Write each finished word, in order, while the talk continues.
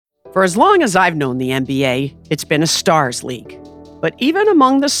For as long as I've known the NBA, it's been a stars league. But even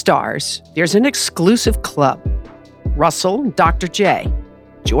among the stars, there's an exclusive club. Russell and Dr. J,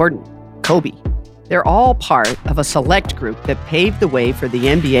 Jordan, Kobe. They're all part of a select group that paved the way for the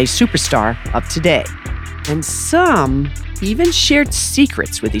NBA superstar of today. And some even shared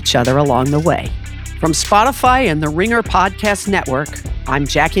secrets with each other along the way. From Spotify and the Ringer Podcast Network, I'm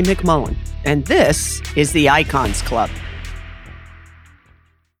Jackie McMullen, and this is the Icons Club.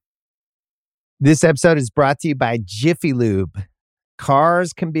 This episode is brought to you by Jiffy Lube.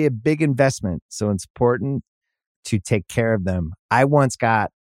 Cars can be a big investment, so it's important to take care of them. I once got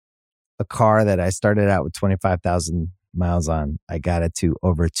a car that I started out with 25,000 miles on. I got it to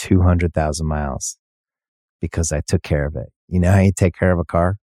over 200,000 miles because I took care of it. You know how you take care of a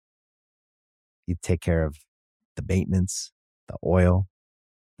car? You take care of the maintenance, the oil,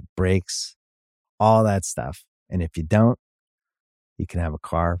 the brakes, all that stuff. And if you don't, you can have a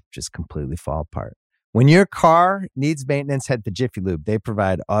car just completely fall apart. When your car needs maintenance, head to Jiffy Lube. They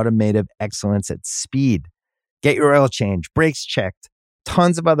provide automotive excellence at speed. Get your oil change, brakes checked,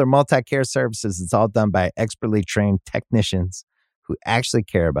 tons of other multi-care services. It's all done by expertly trained technicians who actually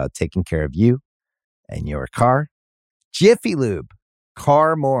care about taking care of you and your car. Jiffy Lube,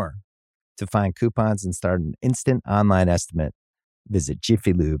 car more. To find coupons and start an instant online estimate, visit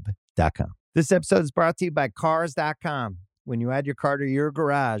jiffylube.com. This episode is brought to you by Cars.com. When you add your car to your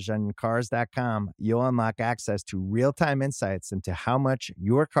garage on Cars.com, you'll unlock access to real-time insights into how much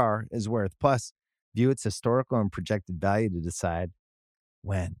your car is worth. Plus, view its historical and projected value to decide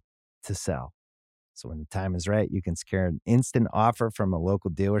when to sell. So when the time is right, you can secure an instant offer from a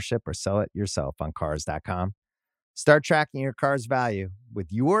local dealership or sell it yourself on Cars.com. Start tracking your car's value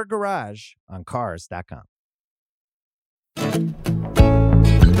with your garage on Cars.com.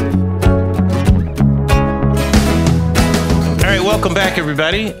 All right, welcome back,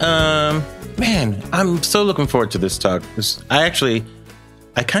 everybody. Man, I'm so looking forward to this talk.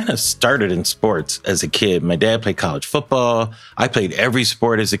 I kind of started in sports as a kid. My dad played college football. I played every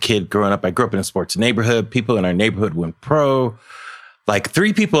sport as a kid growing up. I grew up in a sports neighborhood. People in our neighborhood went pro. Like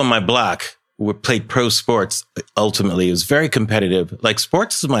 3 people on my block played pro sports. Ultimately, it was very competitive. Like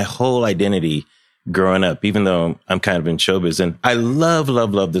sports is my whole identity growing up, even though I'm kind of in showbiz. And I love,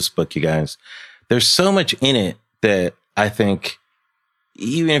 love, love this book, you guys. There's so much in it that I think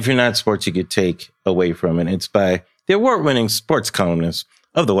even if you're not sports, you could take away from it. It's by the award-winning sports columnist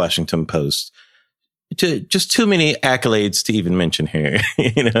of the Washington Post. Just too many accolades to even mention here,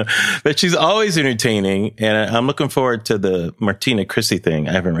 but she's always entertaining. And I'm looking forward to the Martina Chrissy thing.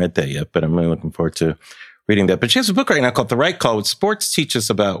 I haven't read that yet, but I'm really looking forward to reading that. But she has a book right now called The Right Call, What Sports Teach Us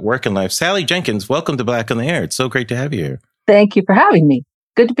About Work and Life. Sally Jenkins, welcome to Black on the Air. It's so great to have you here. Thank you for having me.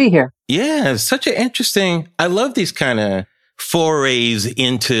 Good to be here. Yeah, such an interesting, I love these kind of forays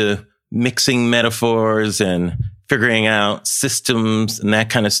into mixing metaphors and figuring out systems and that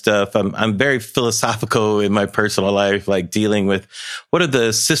kind of stuff. I'm very philosophical in my personal life, like dealing with what are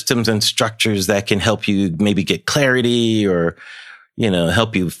the systems and structures that can help you maybe get clarity or,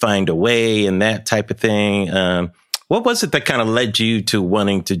 help you find a way and that type of thing. What was it that kind of led you to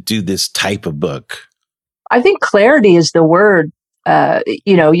wanting to do this type of book? I think clarity is the word.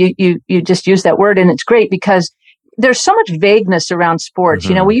 You just use that word and it's great because there's so much vagueness around sports.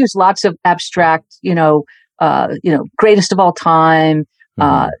 Mm-hmm. We use lots of abstract, greatest of all time,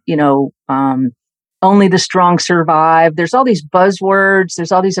 only the strong survive. There's all these buzzwords.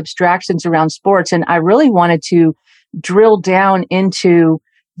 There's all these abstractions around sports. And I really wanted to drill down into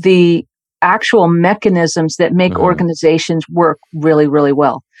the actual mechanisms that make organizations work really, really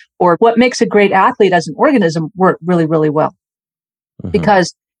well, or what makes a great athlete as an organism work really, really well.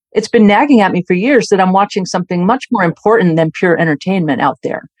 Because it's been nagging at me for years that I'm watching something much more important than pure entertainment out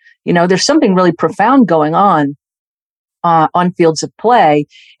there. There's something really profound going on fields of play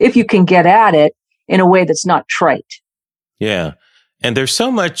if you can get at it in a way that's not trite. Yeah. And there's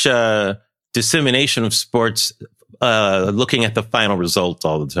so much dissemination of sports looking at the final result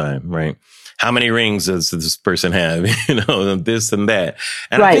all the time, right? How many rings does this person have? This and that.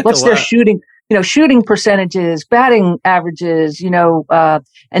 And right. What's their shooting percentages, batting averages, and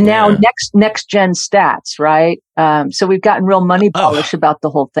now next gen stats, right? So we've gotten real Moneyballish about the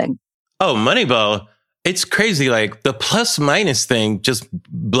whole thing. Oh, Moneyball. It's crazy. Like the plus minus thing just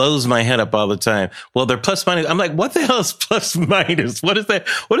blows my head up all the time. Well, they're plus minus. I'm like, what the hell is plus minus? What is that?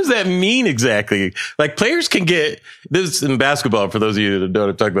 What does that mean exactly? Like players can get this in basketball for those of you that don't know what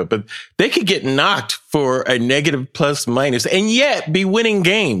I'm talking about, but they could get knocked for a negative plus minus and yet be winning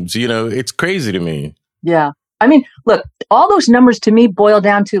games. It's crazy to me. Yeah. I mean, look, all those numbers to me boil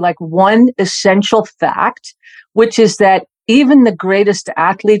down to like one essential fact, which is that even the greatest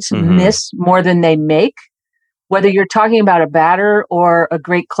athletes miss more than they make. Whether you're talking about a batter or a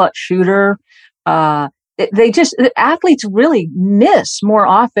great clutch shooter, the athletes really miss more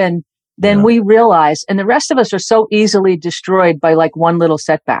often than we realize. And the rest of us are so easily destroyed by like one little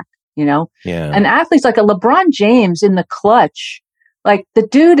setback, you know? Yeah. And athletes like a LeBron James in the clutch, like the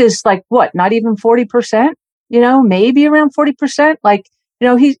dude is like, what, not even 40%, you know, maybe around 40%. Like, you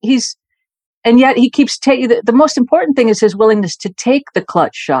know, he's, and yet he keeps taking, the most important thing is his willingness to take the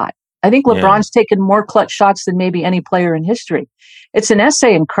clutch shot. I think LeBron's taken more clutch shots than maybe any player in history. It's an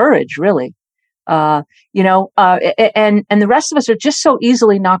essay in courage, really. And the rest of us are just so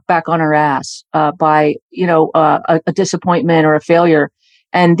easily knocked back on our ass by, a disappointment or a failure.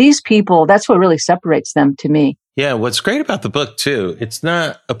 And these people, that's what really separates them to me. Yeah. What's great about the book, too, it's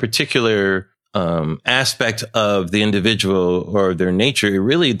not a particular aspect of the individual or their nature.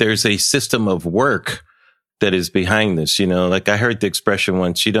 Really, there's a system of work that is behind this. You know, like I heard the expression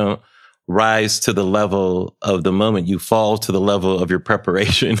once, you don't rise to the level of the moment, you fall to the level of your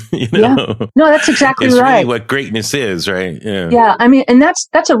preparation. You know? Yeah. No, that's exactly it's right. Really what greatness is, right? Yeah. Yeah. I mean, and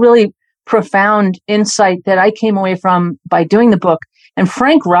that's a really profound insight that I came away from by doing the book. And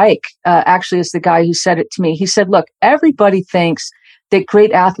Frank Reich actually is the guy who said it to me. He said, look, everybody thinks that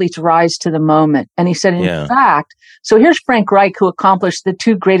great athletes rise to the moment. And he said, in fact, so here's Frank Reich, who accomplished the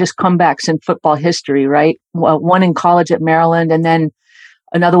two greatest comebacks in football history, right? One in college at Maryland and then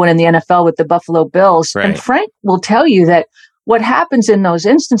another one in the NFL with the Buffalo Bills. Right. And Frank will tell you that what happens in those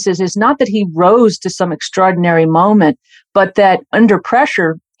instances is not that he rose to some extraordinary moment, but that under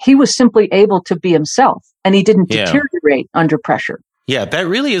pressure, he was simply able to be himself and he didn't deteriorate under pressure. Yeah, that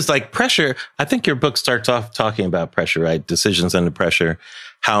really is like pressure. I think your book starts off talking about pressure, right? Decisions under pressure,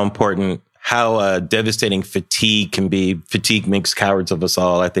 how important, how devastating fatigue can be. Fatigue makes cowards of us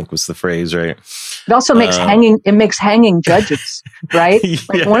all, I think was the phrase, right? It also makes hanging judges, right?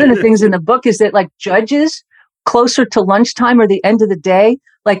 Like one of the things in the book is that like judges closer to lunchtime or the end of the day,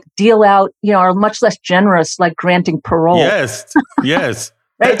 like deal out, are much less generous, like granting parole. Yes. Right?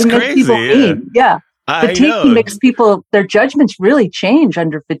 That's crazy. Yeah. Fatigue makes people, their judgments really change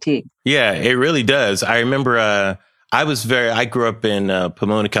under fatigue. Yeah, it really does. I remember I grew up in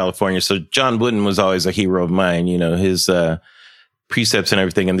Pomona, California. So John Wooden was always a hero of mine, his precepts and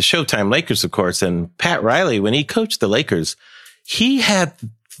everything. And the Showtime Lakers, of course. And Pat Riley, when he coached the Lakers,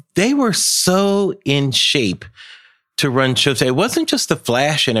 they were so in shape to run Showtime. It wasn't just the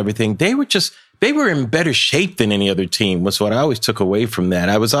flash and everything. They were in better shape than any other team, was what I always took away from that.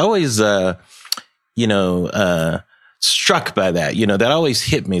 I was always, struck by that, that always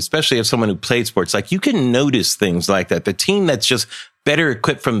hit me, especially as someone who played sports. Like you can notice things like that. The team that's just better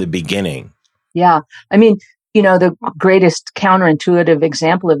equipped from the beginning. Yeah. I mean, the greatest counterintuitive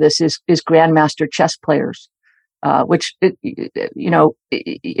example of this is grandmaster chess players, which,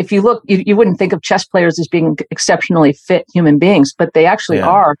 if you look, you wouldn't think of chess players as being exceptionally fit human beings, but they actually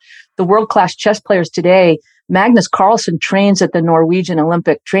are. The world-class chess players today, Magnus Carlsen trains at the Norwegian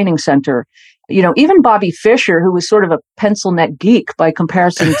Olympic Training Center. Even Bobby Fischer, who was sort of a pencil neck geek by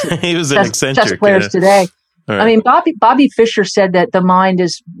comparison to he was an eccentric chess players today. Right. I mean, Bobby Fischer said that the mind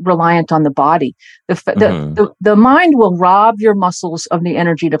is reliant on the body. The mind will rob your muscles of the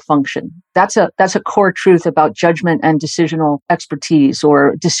energy to function. That's a core truth about judgment and decisional expertise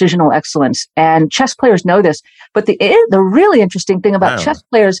or decisional excellence. And chess players know this. But the really interesting thing about chess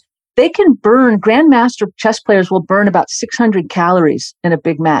players, they can burn. Grandmaster chess players will burn about 600 calories in a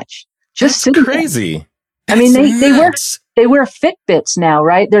big match. Just That's crazy. I mean, they wear Fitbits now,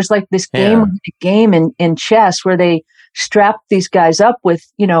 right? There's like this game in chess where they strap these guys up with,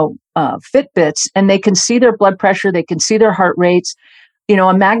 Fitbits, and they can see their blood pressure. They can see their heart rates.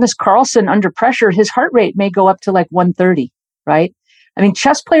 A Magnus Carlsen under pressure, his heart rate may go up to like 130, right? I mean,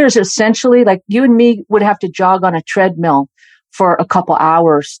 chess players are essentially like you and me would have to jog on a treadmill for a couple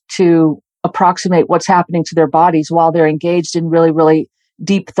hours to approximate what's happening to their bodies while they're engaged in really, really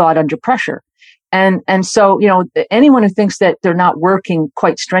deep thought under pressure. And so, anyone who thinks that they're not working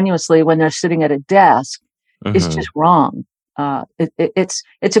quite strenuously when they're sitting at a desk is just wrong. It's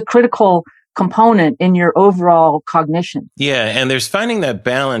a critical component in your overall cognition. Yeah. And there's finding that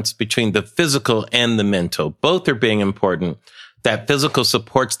balance between the physical and the mental. Both are being important. That physical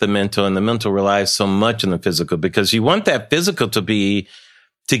supports the mental and the mental relies so much on the physical because you want that physical to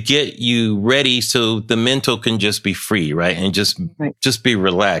get you ready so the mental can just be free, right? And just be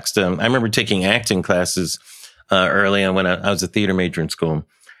relaxed. I remember taking acting classes early on when I was a theater major in school.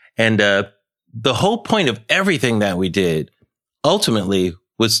 And the whole point of everything that we did ultimately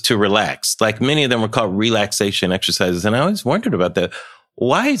was to relax. Like many of them were called relaxation exercises. And I always wondered about that.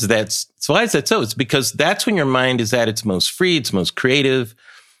 Why is that? So why is that so? It's because that's when your mind is at its most free, it's most creative,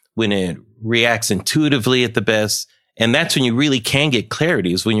 when it reacts intuitively at the best. And that's when you really can get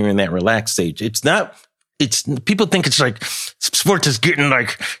clarity, is when you're in that relaxed stage. People think it's like sports is getting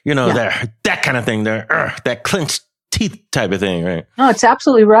like, that kind of thing, that clenched teeth type of thing, right? No, it's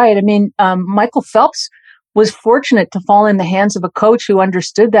absolutely right. I mean, Michael Phelps was fortunate to fall in the hands of a coach who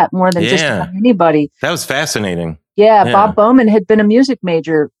understood that more than just about anybody. That was fascinating. Yeah, Bob Bowman had been a music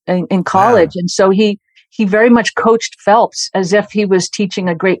major in college. Wow. And so he very much coached Phelps as if he was teaching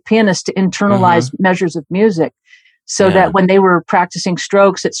a great pianist to internalize measures of music, so that when they were practicing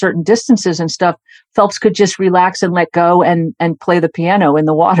strokes at certain distances and stuff, Phelps could just relax and let go and play the piano in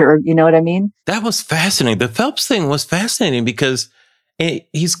the water. You know what I mean? That was fascinating. The Phelps thing was fascinating because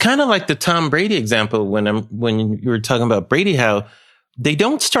he's kind of like the Tom Brady example when you were talking about Brady, how they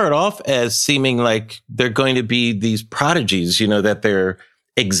don't start off as seeming like they're going to be these prodigies, that they're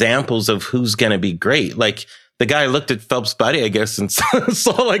examples of who's going to be great. Like the guy looked at Phelps' body, I guess, and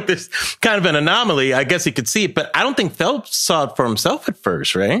saw like this kind of an anomaly. I guess he could see it, but I don't think Phelps saw it for himself at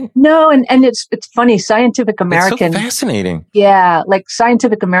first, right? No, and it's funny. Scientific American. It's so fascinating. Yeah, like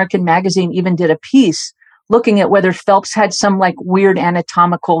Scientific American magazine even did a piece looking at whether Phelps had some like weird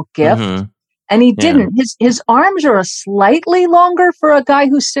anatomical gift. And he didn't. His arms are slightly longer for a guy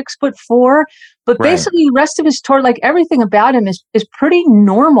who's 6'4", but basically the rest of his torso, like everything about him is pretty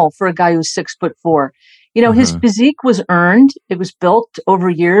normal for a guy who's 6'4". His physique was earned. It was built over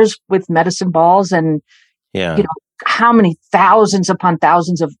years with medicine balls and how many thousands upon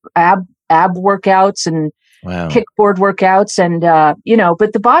thousands of ab workouts and kickboard workouts. And,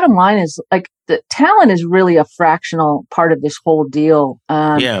 but the bottom line is like the talent is really a fractional part of this whole deal.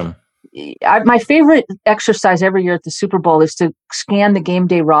 My favorite exercise every year at the Super Bowl is to scan the game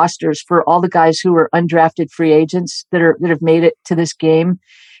day rosters for all the guys who are undrafted free agents that have made it to this game.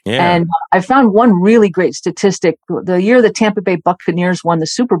 Yeah. And I found one really great statistic. The year the Tampa Bay Buccaneers won the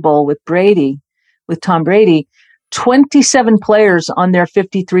Super Bowl with Tom Brady, 27 players on their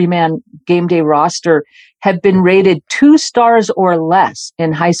 53-man game day roster had been rated 2 stars or less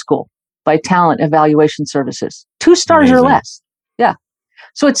in high school by talent evaluation services. 2 stars or less. Yeah.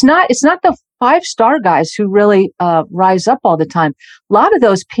 So it's not the 5-star guys who really rise up all the time. A lot of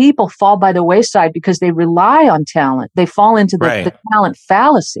those people fall by the wayside because they rely on talent. They fall into the talent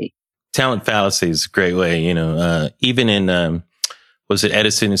fallacy. Talent fallacy is a great way, even in, was it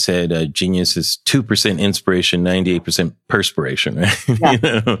Edison who said genius is 2% inspiration, 98% perspiration, right?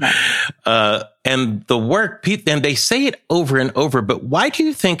 Yeah. And the work, and they say it over and over, but why do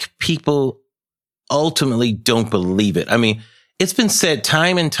you think people ultimately don't believe it? I mean, it's been said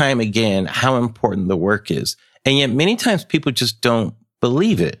time and time again how important the work is. And yet many times people just don't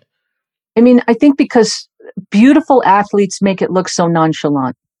believe it. I mean, I think because beautiful athletes make it look so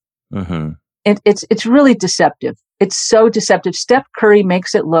nonchalant. It's really deceptive. It's so deceptive. Steph Curry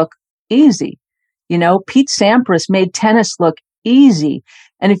makes it look easy. Pete Sampras made tennis look easy.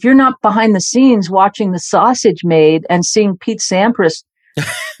 And if you're not behind the scenes watching the sausage made and seeing Pete Sampras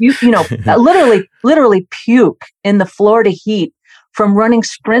literally puke in the Florida heat from running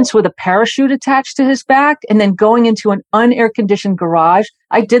sprints with a parachute attached to his back and then going into an unair-conditioned garage.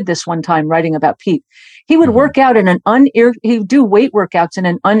 I did this one time writing about Pete. He would work out in he would do weight workouts in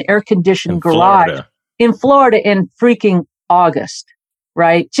an unair-conditioned garage in Florida in freaking August,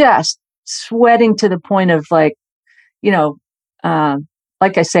 right? Just sweating to the point of like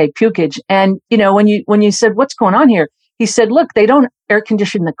I say, pukage. And, when you said, what's going on here? He said, look, they don't air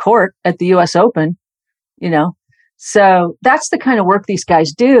condition the court at the US Open, So that's the kind of work these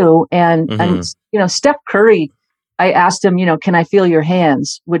guys do. And Steph Curry, I asked him, can I feel your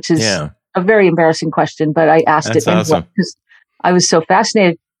hands? Which is a very embarrassing question, but I asked it anyway because I was so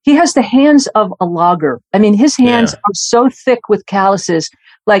fascinated. He has the hands of a logger. I mean, his hands are so thick with calluses.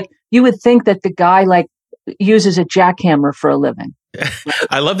 Like you would think that the guy uses a jackhammer for a living.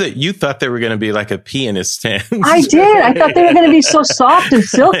 I love that you thought they were going to be like a pianist's hands. I did. I thought they were going to be so soft and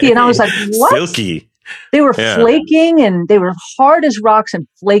silky. And I was like, what? Silky. They were flaking and they were hard as rocks and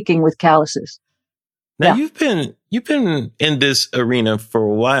flaking with calluses. Now you've been in this arena for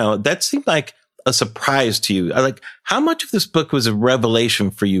a while. That seemed like a surprise to you. How much of this book was a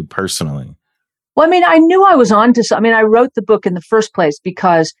revelation for you personally? Well, I mean, I knew I was on to something. I mean, I wrote the book in the first place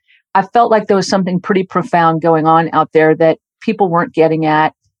because I felt like there was something pretty profound going on out there that people weren't getting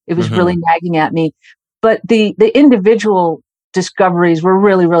at. It was really nagging at me. But the individual discoveries were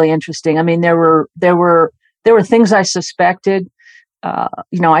really, really interesting. I mean, there were things I suspected.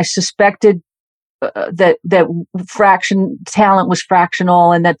 I suspected that talent was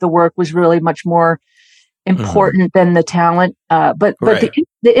fractional and that the work was really much more important than the talent. But Right.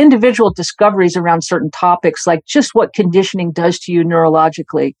 the individual discoveries around certain topics, like just what conditioning does to you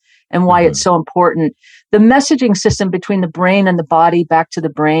neurologically and why it's so important. The messaging system between the brain and the body back to the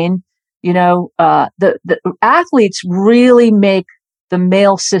brain, the athletes really make the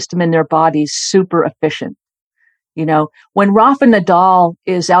male system in their bodies super efficient. When Rafa Nadal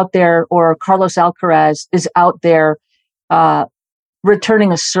is out there or Carlos Alcaraz is out there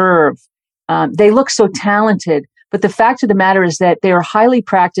returning a serve, they look so talented. But the fact of the matter is that they are highly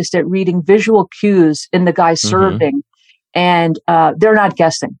practiced at reading visual cues in the guy serving, and they're not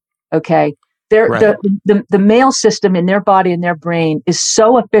guessing. Okay, Right. the male system in their body and their brain is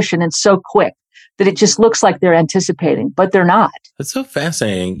so efficient and so quick that it just looks like they're anticipating, but they're not. That's so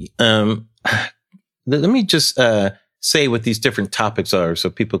fascinating. Let me just say what these different topics are so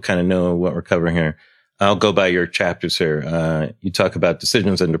people kind of know what we're covering here. I'll go by your chapters here. You talk about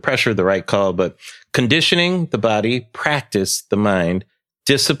decisions under pressure, the right call, but conditioning, the body, practice, the mind,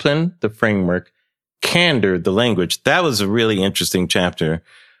 discipline, the framework, candor, the language. That was a really interesting chapter.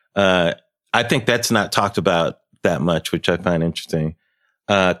 I think that's not talked about that much, which I find interesting.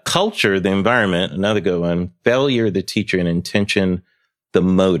 Culture, the environment, another good one. Failure, the teacher, and intention, the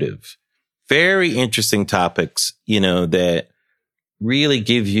motive. Very interesting topics, that really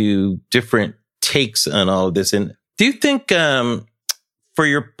give you different takes on all of this. And do you think, for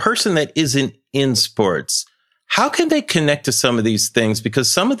your person that isn't in sports, how can they connect to some of these things? Because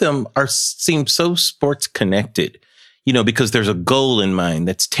some of them seem so sports connected, because there's a goal in mind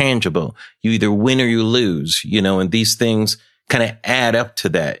that's tangible. You either win or you lose, and these things kind of add up to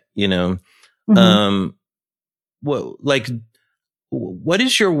that, what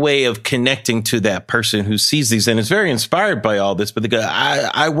is your way of connecting to that person who sees these and is very inspired by all this, but they go,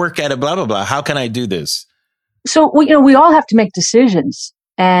 I work at it, blah, blah, blah. How can I do this? So, we all have to make decisions.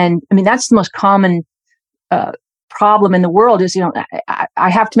 And I mean, that's the most common problem in the world is, I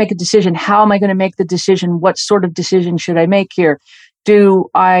have to make a decision. How am I going to make the decision? What sort of decision should I make here? Do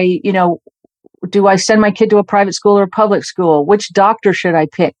I send my kid to a private school or a public school? Which doctor should I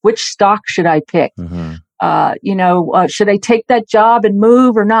pick? Which stock should I pick? Should I take that job and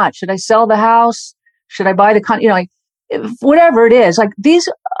move or not? Should I sell the house? Should I buy the whatever it is, these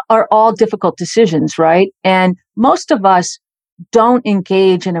are all difficult decisions, right? And most of us don't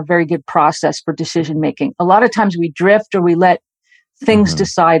engage in a very good process for decision making. A lot of times we drift or we let things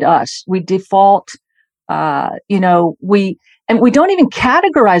decide us. We default, we don't even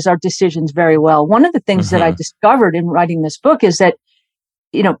categorize our decisions very well. One of the things that I discovered in writing this book is that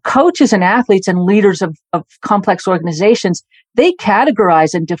coaches and athletes and leaders of complex organizations, they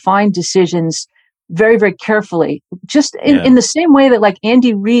categorize and define decisions very, very carefully. Just in the same way that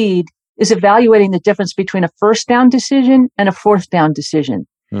Andy Reid is evaluating the difference between a first down decision and a fourth down decision.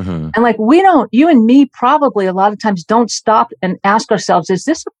 And you and me probably a lot of times don't stop and ask ourselves, is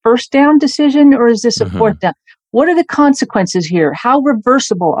this a first down decision or is this a fourth down? What are the consequences here? How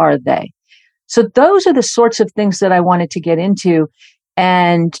reversible are they? So those are the sorts of things that I wanted to get into.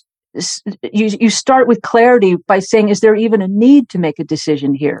 And you start with clarity by saying, is there even a need to make a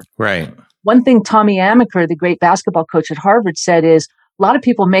decision here? Right. One thing Tommy Amaker, the great basketball coach at Harvard, said is a lot of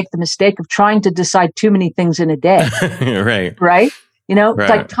people make the mistake of trying to decide too many things in a day. Right. Right. It's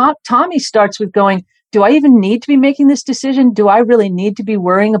like Tommy starts with going, do I even need to be making this decision? Do I really need to be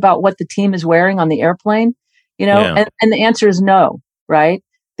worrying about what the team is wearing on the airplane? And the answer is no. Right.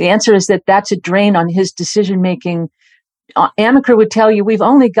 The answer is that's a drain on his decision making. Amaker would tell you we've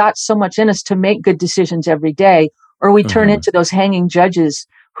only got so much in us to make good decisions every day, or we turn into those hanging judges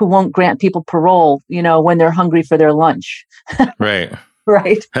who won't grant people parole, when they're hungry for their lunch. Right.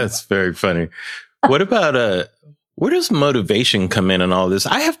 Right. That's very funny. What about where does motivation come in on all this?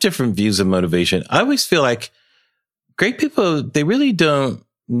 I have different views of motivation. I always feel like great people, they really don't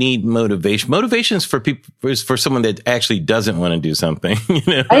need motivation. Motivation is for people, is for someone that actually doesn't want to do something.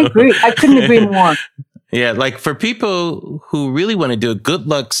 I agree. I couldn't agree more. Yeah, for people who really want to do it, good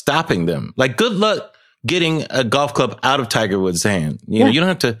luck stopping them. Good luck getting a golf club out of Tiger Woods' hand. You don't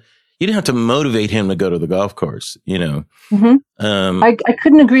have to motivate him to go to the golf course. I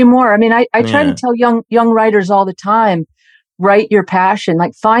couldn't agree more. I mean, I try to tell young writers all the time, write your passion.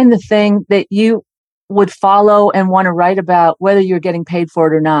 Find the thing that you would follow and want to write about, whether you're getting paid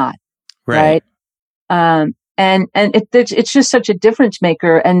for it or not. Right. And it's just such a difference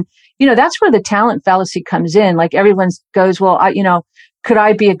maker. And that's where the talent fallacy comes in. Everyone goes, well, could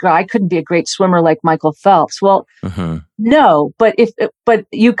I be I couldn't be a great swimmer like Michael Phelps. Well, no, but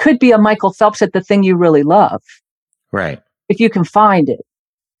you could be a Michael Phelps at the thing you really love. Right. If you can find it.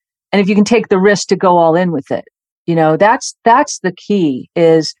 And if you can take the risk to go all in with it, that's the key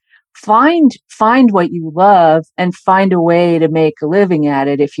is find what you love and find a way to make a living at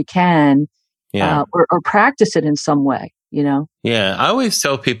it if you can, or practice it in some way, Yeah. I always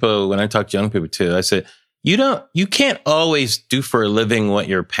tell people when I talk to young people too, I said, you can't always do for a living what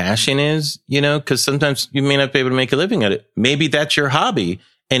your passion is, because sometimes you may not be able to make a living at it. Maybe that's your hobby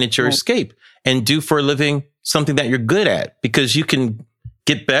and it's your escape, and do for a living something that you're good at, because you can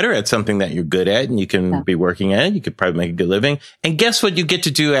get better at something that you're good at and you can be working at it. You could probably make a good living. And guess what you get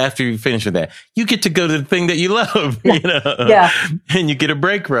to do after you finish with that? You get to go to the thing that you love, and you get a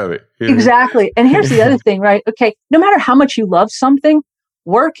break from it. Exactly. And here's the other thing, right? Okay. No matter how much you love something,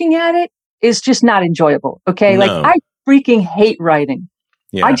 working at it is just not enjoyable. Okay. No. Like I freaking hate writing.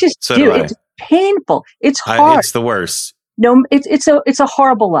 Yeah, I just so do. It's painful. It's hard. It's the worst. No, it's a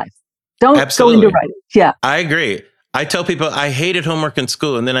horrible life. Don't go into writing. Yeah. I agree. I tell people I hated homework in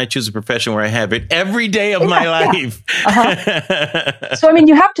school, and then I choose a profession where I have it every day of my life. So, I mean,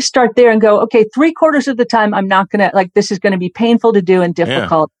 you have to start there and go, okay, 3/4 of the time, I'm not going to, this is going to be painful to do and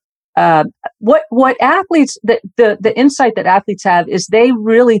difficult. What athletes, the insight that athletes have is they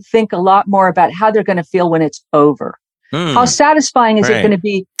really think a lot more about how they're going to feel when it's over. How satisfying is it going to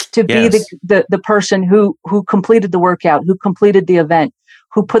be be the person who completed the workout, who completed the event,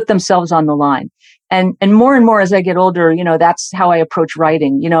 who put themselves on the line. And more as I get older, that's how I approach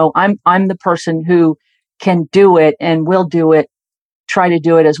writing. I'm the person who can do it and will do it, try to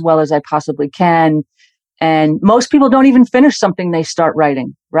do it as well as I possibly can. And most people don't even finish something they start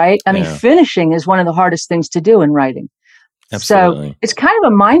writing, right? I mean, finishing is one of the hardest things to do in writing. Absolutely. So it's kind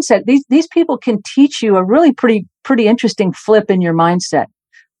of a mindset. These people can teach you a really pretty interesting flip in your mindset.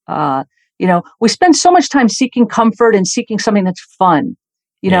 We spend so much time seeking comfort and seeking something that's fun,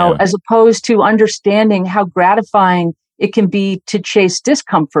 as opposed to understanding how gratifying it can be to chase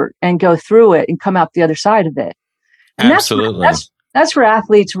discomfort and go through it and come out the other side of it. And Absolutely. That's where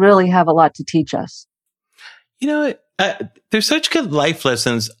athletes really have a lot to teach us. There's such good life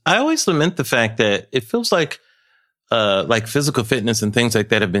lessons. I always lament the fact that it feels like physical fitness and things like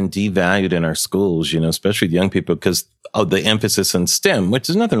that have been devalued in our schools, especially with young people, because of the emphasis on STEM, which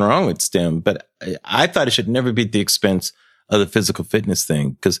is nothing wrong with STEM, but I thought it should never be at the expense of the physical fitness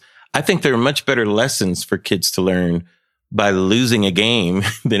thing, because I think there are much better lessons for kids to learn by losing a game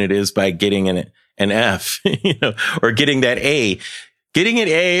than it is by getting an F, or getting that A. Getting an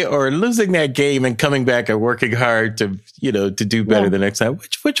A or losing that game and coming back and working hard to do better the next time.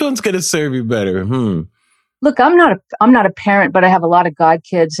 Which one's going to serve you better? Look, I'm not a parent, but I have a lot of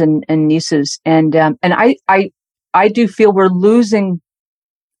godkids and nieces, and I do feel we're losing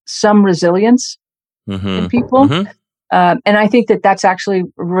some resilience in people, and I think that's actually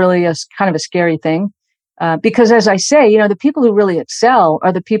really a kind of a scary thing, because as I say, the people who really excel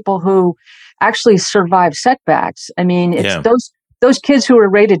are the people who actually survive setbacks. I mean, it's those kids who were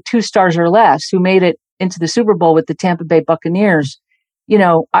rated 2 stars or less who made it into the Super Bowl with the Tampa Bay Buccaneers.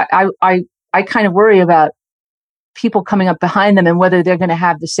 I kind of worry about people coming up behind them and whether they're going to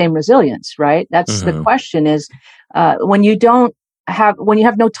have the same resilience, right? That's the question is, when you have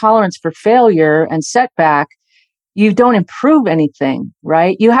no tolerance for failure and setback, you don't improve anything,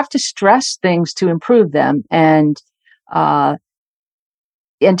 right? You have to stress things to improve them and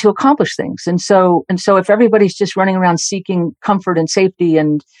to accomplish things. And so if everybody's just running around seeking comfort and safety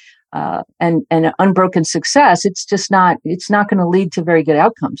and unbroken success, it's not going to lead to very good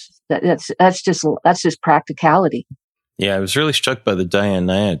outcomes. That's just practicality. Yeah, I was really struck by the Diane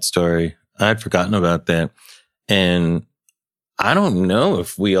Nyad story. I had forgotten about that. And I don't know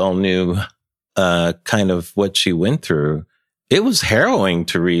if we all knew kind of what she went through. It was harrowing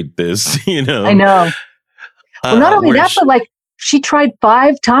to read this, I know. Well, not only that, but she tried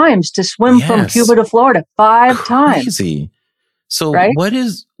 5 times to swim from Cuba to Florida. 5 times. Crazy. So right?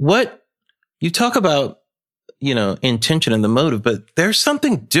 what you talk about, intention and the motive, but there's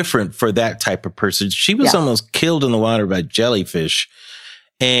something different for that type of person. She was almost killed in the water by jellyfish,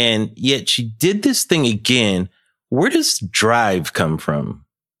 and yet she did this thing again. Where does drive come from?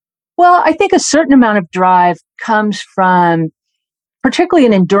 Well, I think a certain amount of drive comes from, particularly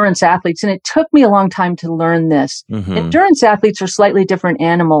in endurance athletes, and it took me a long time to learn this. Endurance athletes are slightly different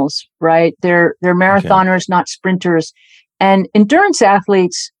animals, right? They're marathoners, not sprinters. And endurance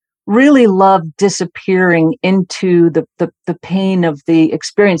athletes really love disappearing into the pain of the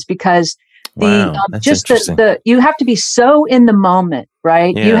experience, because you have to be so in the moment,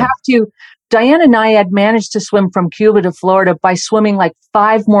 right? You have to. Diana Nyad managed to swim from Cuba to Florida by swimming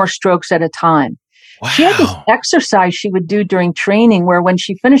 5 more strokes at a time. Wow. She had this exercise she would do during training where when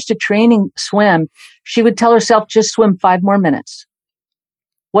she finished a training swim, she would tell herself, just swim 5 more minutes.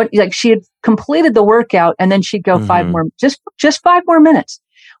 She had completed the workout and then she'd go 5 more, just 5 more minutes.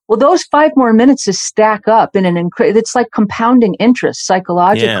 Well, those 5 more minutes is stack up in it's like compounding interest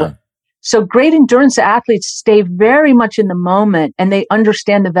psychologically. Yeah. So great endurance athletes stay very much in the moment, and they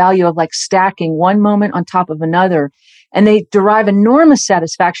understand the value of like stacking one moment on top of another. And they derive enormous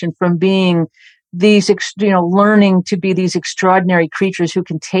satisfaction from being these, learning to be these extraordinary creatures who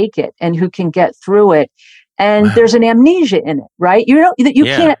can take it and who can get through it. And there's an amnesia in it, right? You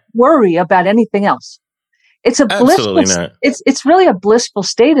can't worry about anything else. It's a Absolutely blissful, not. it's really a blissful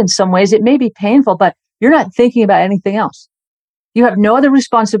state in some ways. It may be painful, but you're not thinking about anything else. You have no other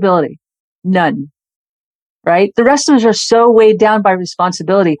responsibility. None. Right? The rest of us are so weighed down by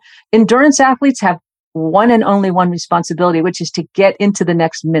responsibility. Endurance athletes have one and only one responsibility, which is to get into the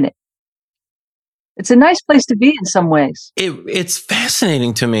next minute. It's a nice place to be in some ways. It's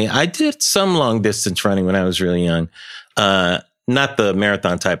fascinating to me. I did some long distance running when I was really young. Not the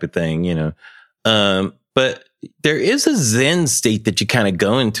marathon type of thing, but there is a Zen state that you kind of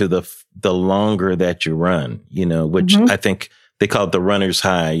go into the longer that you run, which I think they call it the runner's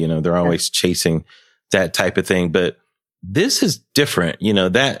high. They're always chasing that type of thing. But this is different.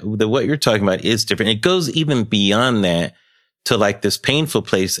 What you're talking about is different. It goes even beyond that to like this painful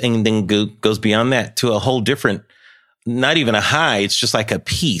place, and then goes beyond that to a whole different, not even a high. It's just like a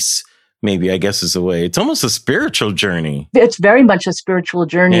peace, maybe, I guess is the way. It's almost a spiritual journey. It's very much a spiritual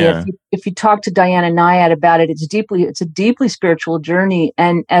journey. Yeah. If you talk to Diana Nyad about it, it's a deeply spiritual journey.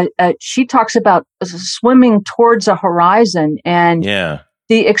 And she talks about swimming towards a horizon and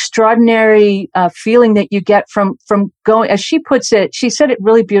the extraordinary feeling that you get from going, as she puts it, she said it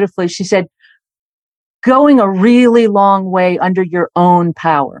really beautifully. She said, going a really long way under your own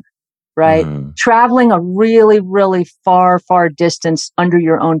power, right? Traveling a really, really far, far distance under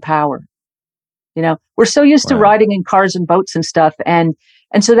your own power. We're so used to riding in cars and boats and stuff. And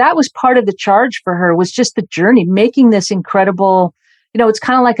so that was part of the charge for her, was just the journey, making this incredible, it's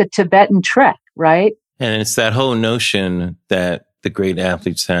kind of like a Tibetan trek, right? And it's that whole notion that the great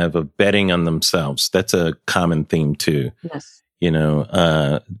athletes have of betting on themselves. That's a common theme too. Yes.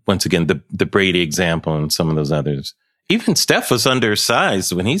 Once again, the Brady example and some of those others. Even Steph was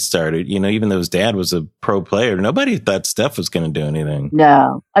undersized when he started, even though his dad was a pro player. Nobody thought Steph was going to do anything.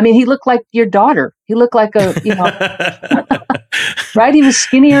 No. I mean, he looked like your daughter. He looked like right? He was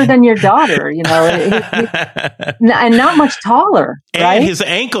skinnier than your daughter, and not much taller. Right? And his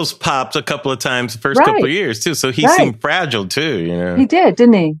ankles popped a couple of times the first couple of years too. So he seemed fragile too, He did,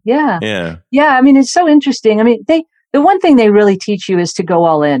 didn't he? Yeah. Yeah. Yeah. I mean, it's so interesting. I mean, the one thing they really teach you is to go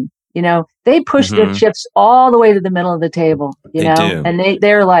all in. They push their chips all the way to the middle of the table, They do. and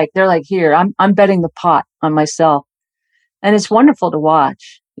they're like, here, I'm betting the pot on myself. And it's wonderful to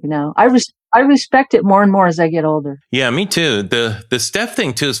watch. I respect it more and more as I get older. Yeah, me too. The Steph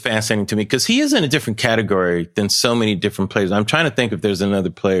thing too is fascinating to me because he is in a different category than so many different players. I'm trying to think if there's another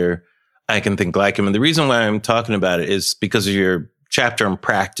player I can think like him. And the reason why I'm talking about it is because of your chapter on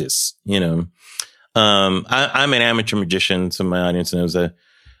practice, I'm an amateur magician. Some of my audience knows that.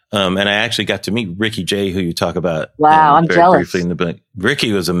 And I actually got to meet Ricky Jay, who you talk about. Wow, I'm very jealous. briefly in the book.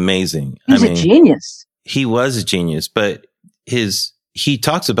 Ricky was amazing. He's a genius. He was a genius, but he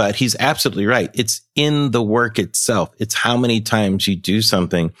talks about, he's absolutely right. It's in the work itself. It's how many times you do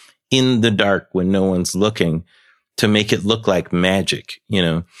something in the dark when no one's looking to make it look like magic,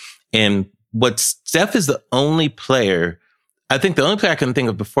 And Steph is the only player, I think the only player I can think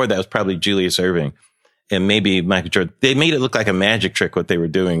of before that was probably Julius Erving and maybe Michael Jordan. They made it look like a magic trick, what they were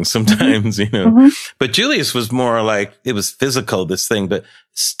doing sometimes, But Julius was more like, it was physical, this thing. But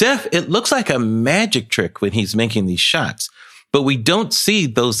Steph, it looks like a magic trick when he's making these shots. But we don't see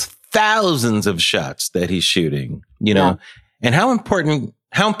those thousands of shots that he's shooting, and how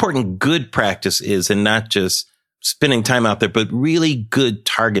important good practice is, and not just spending time out there, but really good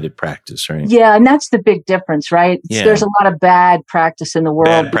targeted practice, right? Yeah. And that's the big difference, right? Yeah. There's a lot of bad practice in the world.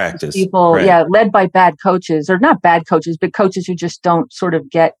 Bad practice. People, led by bad coaches, or not bad coaches, but coaches who just don't sort of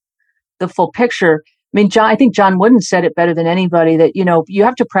get the full picture. I mean, I think John Wooden said it better than anybody that, you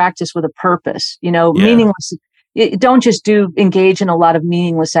have to practice with a purpose, meaningless. Don't just engage in a lot of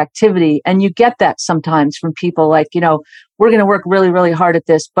meaningless activity. And you get that sometimes from people like, we're going to work really, really hard at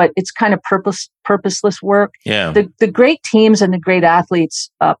this, but it's kind of purposeless work. Yeah. The great teams and the great athletes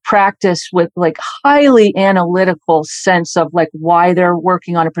practice with like highly analytical sense of like why they're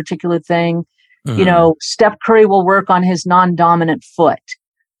working on a particular thing. Steph Curry will work on his non-dominant foot.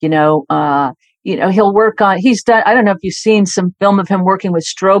 He'll work on, I don't know if you've seen some film of him working with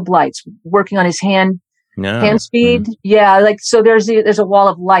strobe lights, working on his hand speed. Yeah. Like, so there's a wall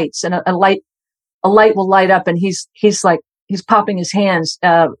of lights, and a light will light up, and he's popping his hands,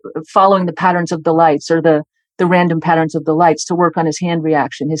 following the patterns of the lights, or the the random patterns of the lights, to work on his hand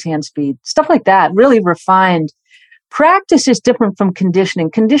reaction, his hand speed, stuff like that, really refined. Practice is different from conditioning.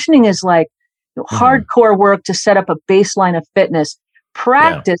 Conditioning is like hardcore work to set up a baseline of fitness.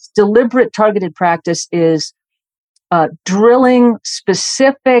 Practice, deliberate, targeted practice is drilling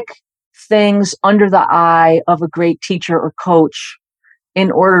specific things under the eye of a great teacher or coach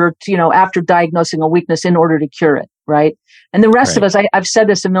in order to, after diagnosing a weakness, in order to cure it, right? And the rest of us, I've said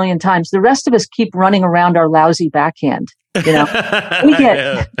this a million times, the rest of us keep running around our lousy backhand. We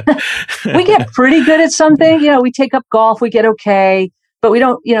get we get pretty good at something. We take up golf, we get okay, but we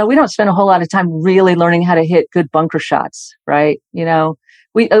don't spend a whole lot of time really learning how to hit good bunker shots, right?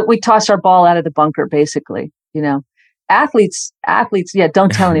 We toss our ball out of the bunker, basically. Athletes,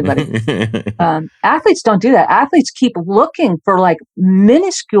 don't tell anybody. Athletes don't do that. Athletes keep looking for like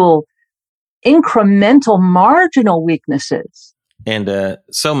minuscule, incremental, marginal weaknesses. And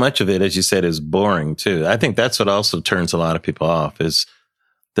so much of it, as you said, is boring too. I think that's what also turns a lot of people off, is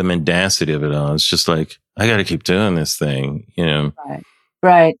the mendacity of it all. It's just like, I got to keep doing this thing,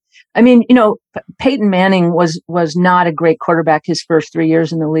 Right. I mean, Peyton Manning was not a great quarterback his first 3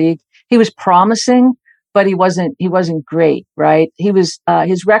 years in the league. He was promising, but he wasn't great, right? He was,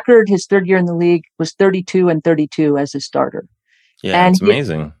 his record, his third year in the league was 32-32 as a starter. Yeah, and it's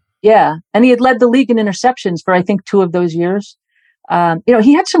amazing. And he had led the league in interceptions for, I think, 2 of those years.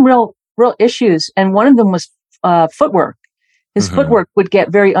 He had some real issues, and one of them was footwork. His footwork would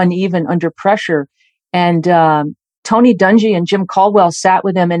get very uneven under pressure. And Tony Dungy and Jim Caldwell sat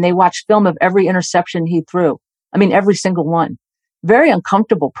with him, and they watched film of every interception he threw. I mean, every single one. Very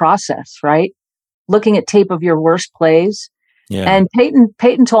uncomfortable process, right? Looking at tape of your worst plays. Yeah. And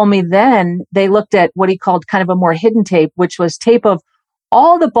Peyton told me then they looked at what he called kind of a more hidden tape, which was tape of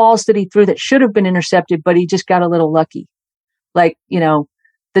all the balls that he threw that should have been intercepted, but he just got a little lucky. Like, the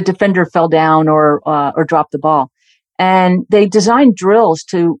defender fell down or dropped the ball. And they designed drills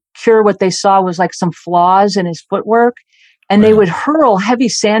to cure what they saw was like some flaws in his footwork. And they would hurl heavy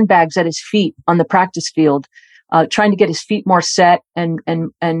sandbags at his feet on the practice field, trying to get his feet more set and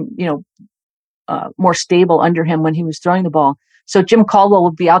more stable under him when he was throwing the ball. So Jim Caldwell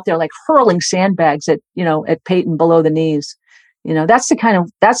would be out there like hurling sandbags at Peyton below the knees. That's the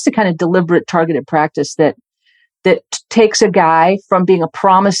kind of deliberate, targeted practice that takes a guy from being a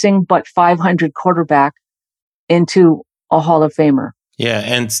promising but 500 quarterback into a Hall of Famer. Yeah.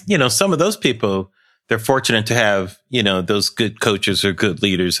 And, some of those people, they're fortunate to have, those good coaches or good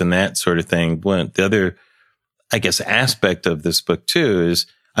leaders and that sort of thing. The other, I guess, aspect of this book too is,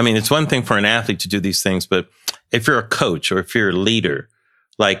 it's one thing for an athlete to do these things, but if you're a coach or if you're a leader,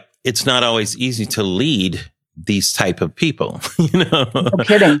 like, it's not always easy to lead these type of people, No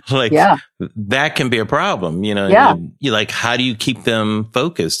kidding. That can be a problem, you like, how do you keep them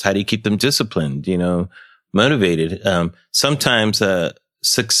focused? How do you keep them disciplined, motivated? Sometimes,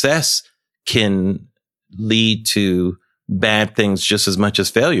 success can lead to bad things just as much as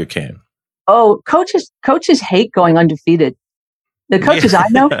failure can. Oh, coaches hate going undefeated. The coaches I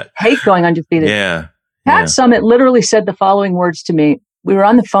know hate going undefeated. Yeah. Pat Summitt literally said the following words to me. We were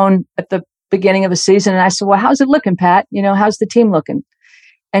on the phone at the beginning of a season, and I said, well, how's it looking, Pat? How's the team looking?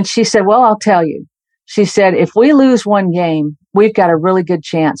 And she said, well, I'll tell you. She said, if we lose one game, we've got a really good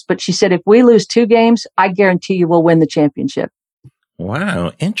chance. But she said, if we lose 2 games, I guarantee you we'll win the championship.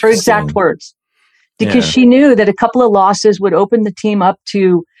 Wow. Interesting. Her exact words. Because she knew that a couple of losses would open the team up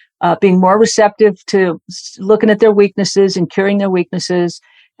to being more receptive to looking at their weaknesses and curing their weaknesses,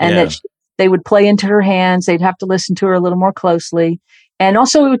 and that they would play into her hands. They'd have to listen to her a little more closely. And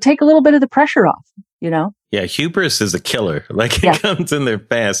also it would take a little bit of the pressure off, Yeah. Hubris is a killer. Like, it comes in there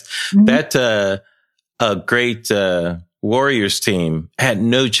fast. Mm-hmm. That, a great, Warriors team had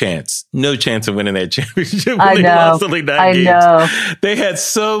no chance of winning that championship when they lost only 9 games. Know. They had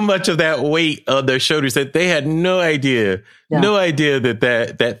so much of that weight on their shoulders that they had no idea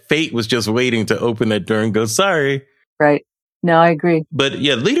that fate was just waiting to open that door and go, sorry. Right. No, I agree. But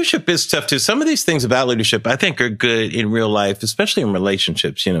leadership is tough too. Some of these things about leadership, I think, are good in real life, especially in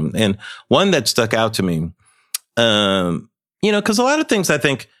relationships, and one that stuck out to me, because a lot of things I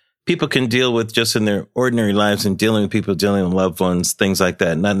think people can deal with just in their ordinary lives and dealing with people, dealing with loved ones, things like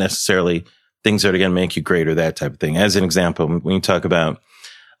that, not necessarily things that are going to make you great or that type of thing. As an example, when you talk about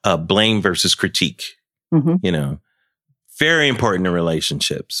blame versus critique, very important in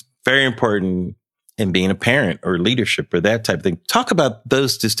relationships, very important in being a parent or leadership or that type of thing. Talk about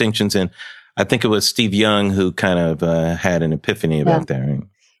those distinctions. And I think it was Steve Young who kind of had an epiphany about that. Right?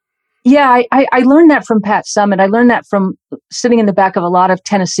 Yeah, I learned that from Pat Summitt. I learned that from sitting in the back of a lot of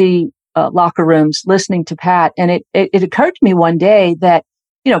Tennessee locker rooms, listening to Pat. And it occurred to me one day that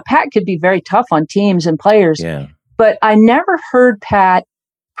Pat could be very tough on teams and players, Yeah. but I never heard Pat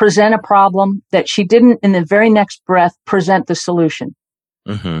present a problem that she didn't in the very next breath present the solution,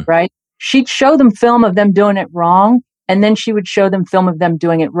 right? She'd show them film of them doing it wrong, and then she would show them film of them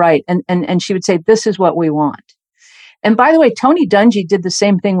doing it right. And she would say, this is what we want. And by the way, Tony Dungy did the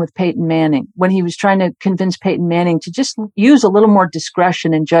same thing with Peyton Manning when he was trying to convince Peyton Manning to just use a little more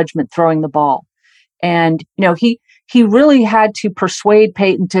discretion and judgment throwing the ball. And, he really had to persuade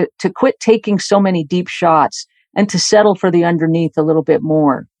Peyton to quit taking so many deep shots and to settle for the underneath a little bit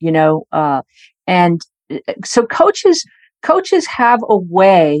more, and so coaches have a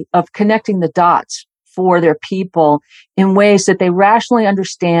way of connecting the dots for their people in ways that they rationally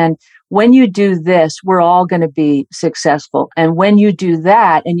understand. When you do this, we're all going to be successful. And when you do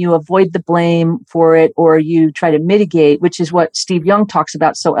that and you avoid the blame for it, or you try to mitigate, which is what Steve Young talks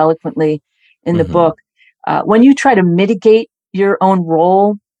about so eloquently in the book, when you try to mitigate your own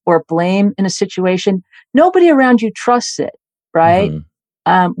role or blame in a situation, nobody around you trusts it, right?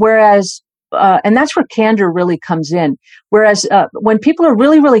 Whereas, and that's where candor really comes in. Whereas when people are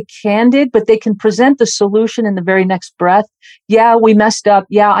really, really candid, but they can present the solution in the very next breath. Yeah, we messed up.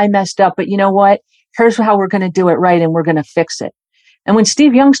 Yeah, I messed up. But you know what? Here's how we're going to do it right, and we're going to fix it. And when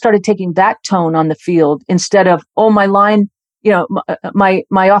Steve Young started taking that tone on the field instead of, oh, my line, my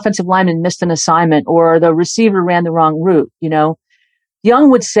offensive lineman missed an assignment, or the receiver ran the wrong route,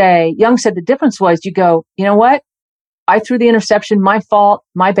 Young said the difference was you go, you know what? I threw the interception, my fault,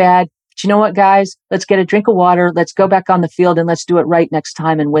 my bad. But you know what, guys? Let's get a drink of water. Let's go back on the field and let's do it right next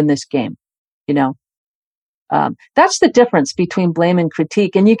time and win this game. That's the difference between blame and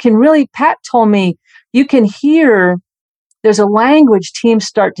critique. And you can really, Pat told me, you can hear there's a language teams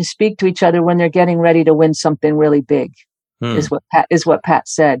start to speak to each other when they're getting ready to win something really big, is what Pat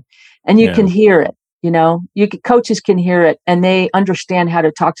said. And you can hear it. Coaches can hear it, and they understand how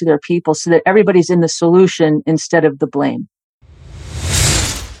to talk to their people so that everybody's in the solution instead of the blame.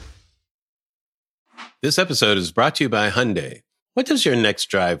 This episode is brought to you by Hyundai. What does your next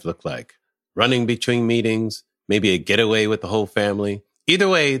drive look like? Running between meetings, maybe a getaway with the whole family? Either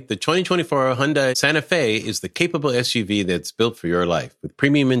way, the 2024 Hyundai Santa Fe is the capable SUV that's built for your life, with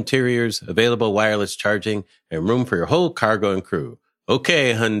premium interiors, available wireless charging, and room for your whole cargo and crew.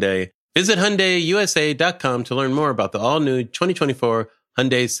 Okay, Hyundai. Visit HyundaiUSA.com to learn more about the all-new 2024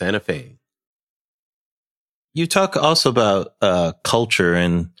 Hyundai Santa Fe. You talk also about culture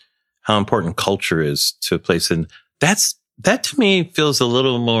and how important culture is to a place. And that to me feels a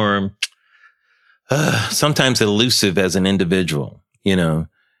little more sometimes elusive as an individual,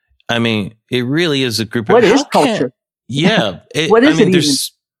 I mean, it really is a group of... What is culture? What is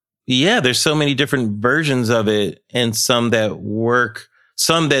it? There's so many different versions of it, and some that work.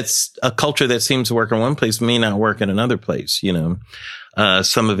 Some that's a culture that seems to work in one place may not work in another place,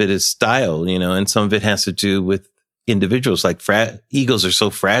 Some of it is style, and some of it has to do with individuals. Like egos are so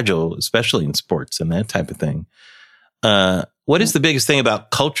fragile, especially in sports and that type of thing. What is the biggest thing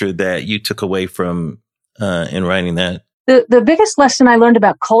about culture that you took away from in writing that? The biggest lesson I learned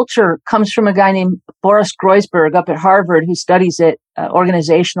about culture comes from a guy named Boris Groysberg up at Harvard, who studies it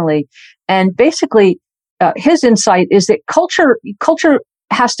organizationally. And basically, his insight is that culture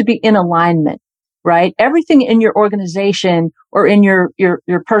has to be in alignment, right? Everything in your organization or in your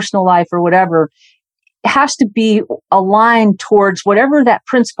personal life or whatever has to be aligned towards whatever that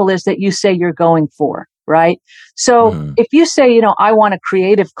principle is that you say you're going for, right? So if you say, I want a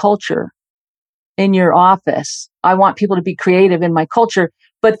creative culture in your office, I want people to be creative in my culture,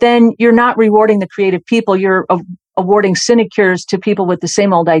 but then you're not rewarding the creative people, you're awarding sinecures to people with the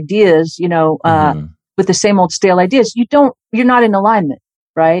same old ideas, with the same old stale ideas, you're not in alignment,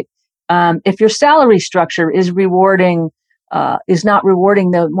 right? If your salary structure is not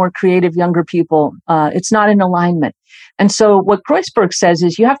rewarding the more creative younger people, it's not in alignment. And so what Kreuzberg says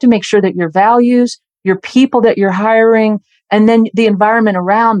is you have to make sure that your values, your people that you're hiring, and then the environment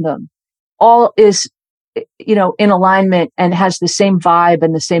around them all is, in alignment and has the same vibe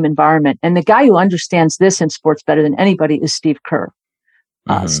and the same environment. And the guy who understands this in sports better than anybody is Steve Kerr.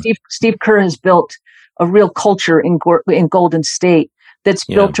 Steve Kerr has built a real culture in Golden State that's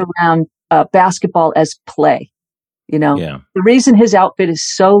built around basketball as play. The reason his outfit is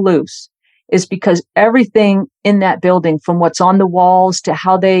so loose is because everything in that building, from what's on the walls to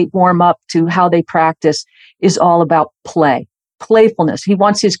how they warm up to how they practice, is all about playfulness. He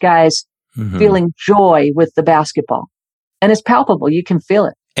wants his guys feeling joy with the basketball, and it's palpable. You can feel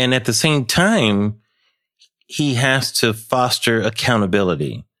it. And at the same time, he has to foster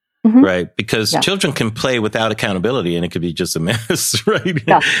accountability. Mhm. right? Because children can play without accountability and it could be just a mess, right?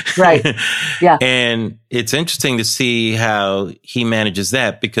 Yeah, right. Yeah. And it's interesting to see how he manages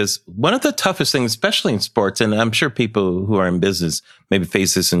that, because one of the toughest things, especially in sports, and I'm sure people who are in business maybe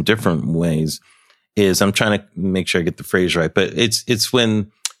face this in different ways, is, I'm trying to make sure I get the phrase right, but it's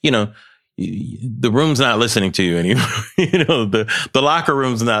when, the room's not listening to you anymore. The locker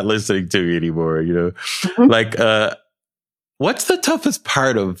room's not listening to you anymore. Mhm. Like, what's the toughest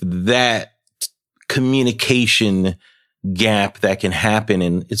part of that communication gap that can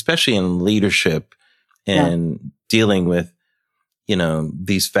happen, especially in leadership and dealing with,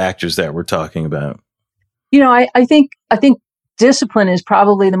 these factors that we're talking about? I think discipline is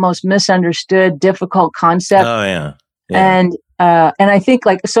probably the most misunderstood, difficult concept. Oh yeah. And I think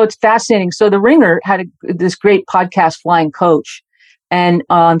so it's fascinating. So the Ringer had this great podcast, Flying Coach, and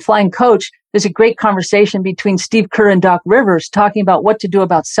on Flying Coach, there's a great conversation between Steve Kerr and Doc Rivers talking about what to do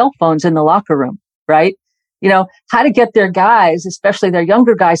about cell phones in the locker room, right? How to get their guys, especially their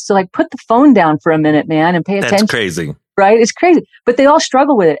younger guys, to put the phone down for a minute, man, and pay attention. That's crazy. Right? It's crazy. But they all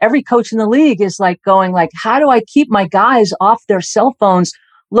struggle with it. Every coach in the league is going how do I keep my guys off their cell phones,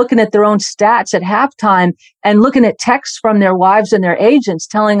 looking at their own stats at halftime and looking at texts from their wives and their agents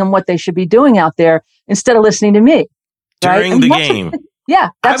telling them what they should be doing out there instead of listening to me. During the game.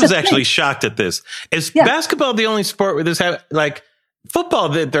 I was actually thing. shocked at this. Is basketball the only sport where this football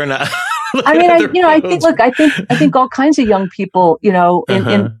that they're not? I think all kinds of young people,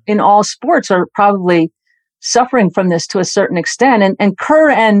 in all sports are probably suffering from this to a certain extent. And Kerr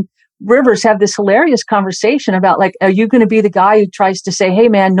and Rivers have this hilarious conversation about are you going to be the guy who tries to say, hey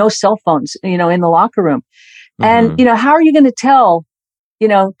man, no cell phones, in the locker room? And, how are you going to tell,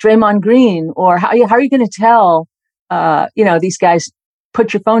 Draymond Green, or how are you going to tell, these guys,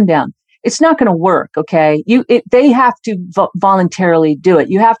 put your phone down? It's not going to work. Okay. They have to voluntarily do it.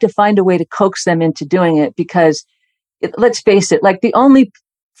 You have to find a way to coax them into doing it, because let's face it, the only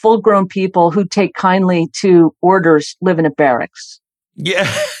full-grown people who take kindly to orders live in a barracks.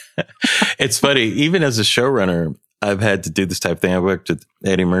 Yeah. It's funny. Even as a showrunner, I've had to do this type of thing. I worked with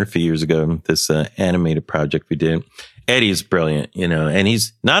Eddie Murphy years ago, this animated project we did. Eddie's brilliant, and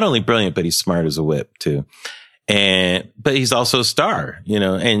he's not only brilliant, but he's smart as a whip too. But he's also a star,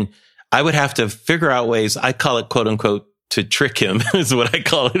 and I would have to figure out ways, I call it quote unquote, to trick him is what I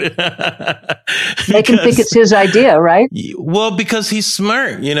call it. Make him think it's his idea, right? Well, because he's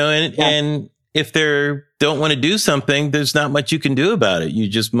smart, and if they don't want to do something, there's not much you can do about it.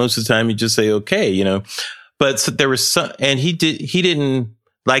 Most of the time you just say, okay, but so there was some, and he didn't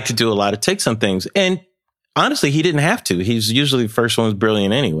like to do a lot of takes on things. And honestly, he didn't have to. He's usually the first one was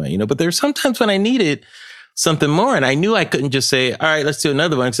brilliant anyway, but there's sometimes when I needed something more, and I knew I couldn't just say, all right, let's do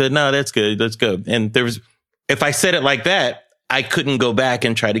another one. I said, no, that's good. Let's go. And if I said it like that, I couldn't go back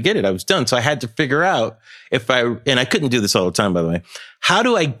and try to get it. I was done. So I had to figure out and I couldn't do this all the time, by the way, how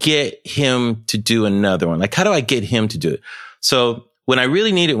do I get him to do another one? How do I get him to do it? So when I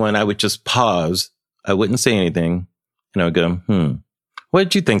really needed one, I would just pause. I wouldn't say anything. And I would go, what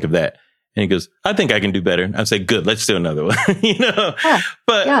did you think of that? And he goes, I think I can do better. I'd say, good, let's do another one.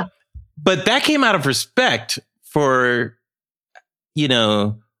 But that came out of respect for,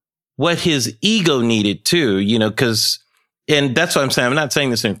 what his ego needed too, and that's what I'm saying. I'm not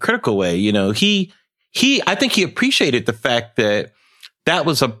saying this in a critical way. I think he appreciated the fact that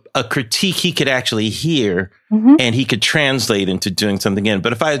was a critique he could actually hear and he could translate into doing something in.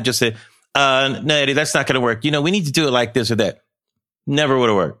 But if I had just said, no, Eddie, that's not going to work. We need to do it like this or that. Never would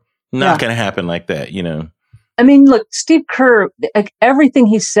have worked. Not going to happen like that, I mean, look, Steve Kerr, everything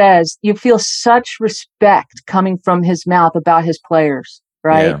he says, you feel such respect coming from his mouth about his players,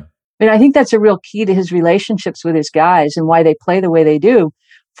 right? Yeah. I mean, I think that's a real key to his relationships with his guys and why they play the way they do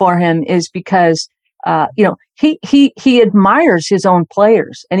for him is because, he admires his own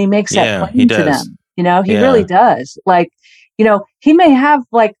players and he makes that plain to them. He really does. He may have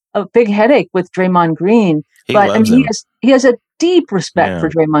a big headache with Draymond Green, but he has a deep respect for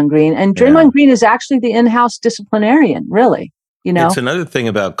Draymond Green, and Draymond Green is actually the in-house disciplinarian, really. It's another thing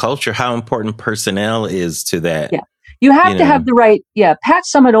about culture, how important personnel is to that. Yeah. You have to have the right. Yeah. Pat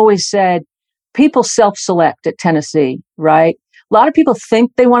Summitt always said people self-select at Tennessee, right? A lot of people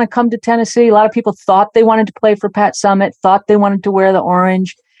think they want to come to Tennessee. A lot of people thought they wanted to play for Pat Summitt, thought they wanted to wear the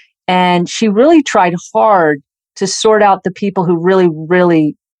orange. And she really tried hard to sort out the people who really,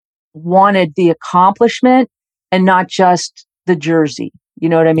 really wanted the accomplishment and not just the jersey. You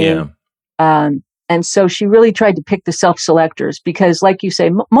know what I mean? Yeah. And so she really tried to pick the self-selectors because, like you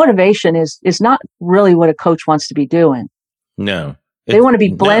say, motivation is not really what a coach wants to be doing. No. They want to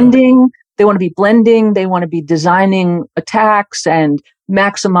be blending. They want to be blending. They want to be designing attacks and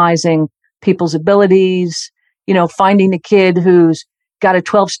maximizing people's abilities, finding the kid who's got a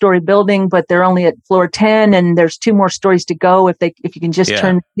 12-story building, but they're only at floor 10 and there's 2 more stories to go. If you can just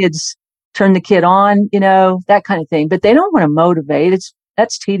turn the kid on, that kind of thing. But they don't want to motivate.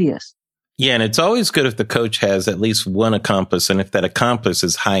 That's tedious. Yeah, and it's always good if the coach has at least one accomplice, and if that accomplice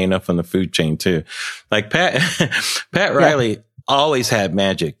is high enough on the food chain too. Like Pat Riley always had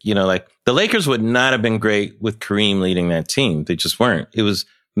magic. Like the Lakers would not have been great with Kareem leading that team. They just weren't. It was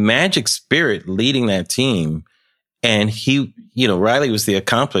Magic Spirit leading that team. And he, Riley was the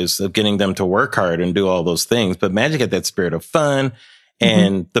accomplice of getting them to work hard and do all those things. But Magic had that spirit of fun.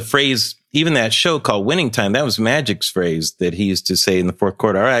 And the phrase, even that show called Winning Time, that was Magic's phrase that he used to say in the fourth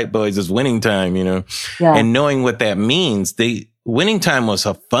quarter. All right, boys, it's winning time, And knowing what that means, winning time was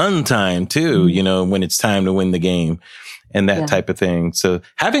a fun time too, when it's time to win the game and that type of thing. So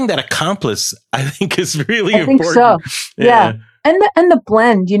having that accomplice, I think is really important. I think so. Yeah. And the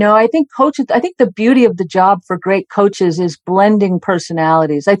blend, I think the beauty of the job for great coaches is blending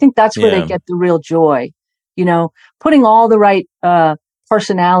personalities. I think that's where they get the real joy, putting all the right,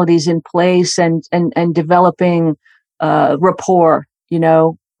 personalities in place and developing, rapport,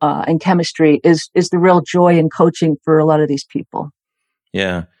 and chemistry is the real joy in coaching for a lot of these people.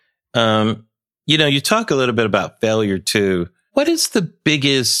 Yeah. You talk a little bit about failure too. What is the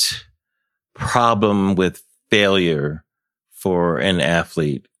biggest problem with failure for an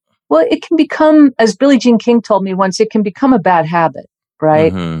athlete? Well, it can become, as Billie Jean King told me once, it can become a bad habit,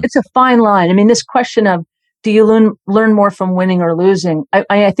 right? It's a fine line. I mean, this question of, do you learn more from winning or losing?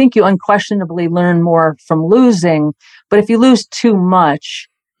 I think you unquestionably learn more from losing, but if you lose too much,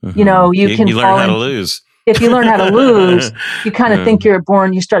 you can learn how to lose. If you learn how to lose, you kind of think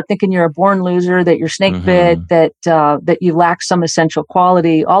you start thinking you're a born loser, that you're snake bit, that you lack some essential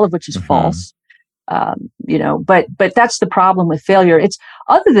quality, all of which is false. But that's the problem with failure.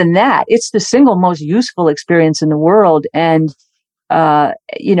 Other than that, it's the single most useful experience in the world. And,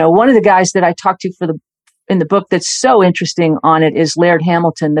 one of the guys that I talked to in the book that's so interesting on it is Laird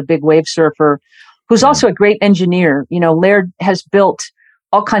Hamilton, the big wave surfer, who's also a great engineer. Laird has built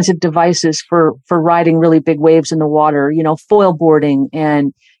all kinds of devices for riding really big waves in the water, foil boarding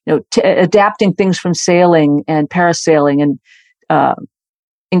and, adapting things from sailing and parasailing and,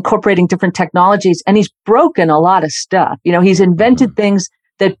 incorporating different technologies. And he's broken a lot of stuff. He's invented things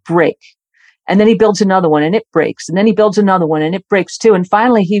that break. And then he builds another one and it breaks. And then he builds another one and it breaks too. And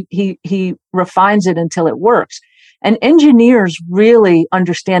finally, he refines it until it works. And engineers really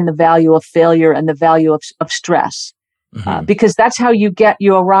understand the value of failure and the value of stress, because that's how you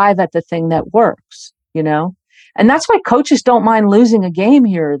arrive at the thing that works, And that's why coaches don't mind losing a game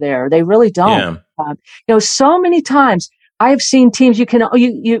here or there. They really don't. So many times I have seen teams,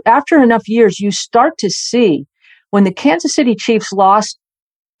 you after enough years, you start to see when the Kansas City Chiefs lost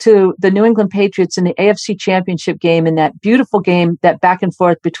to the New England Patriots in the AFC Championship game, in that beautiful game, that back and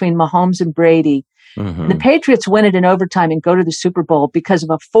forth between Mahomes and Brady. The Patriots win it in overtime and go to the Super Bowl because of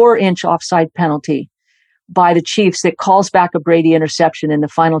a 4-inch offside penalty by the Chiefs that calls back a Brady interception in the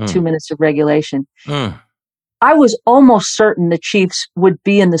final 2 minutes of regulation. I was almost certain the Chiefs would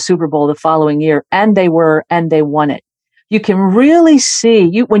be in the Super Bowl the following year, and they were, and they won it. You can really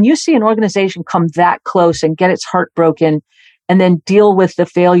see, when you see an organization come that close and get its heart broken and then deal with the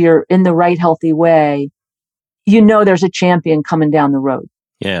failure in the right, healthy way, there's a champion coming down the road.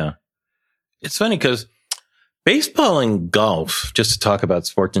 Yeah. It's funny because baseball and golf, just to talk about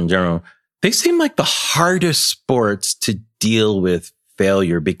sports in general, they seem like the hardest sports to deal with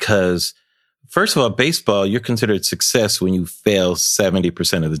failure because, first of all, baseball, you're considered success when you fail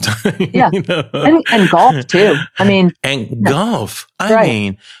 70% of the time. Yeah. And golf too. Golf. I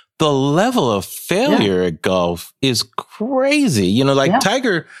mean, the level of failure at golf is crazy.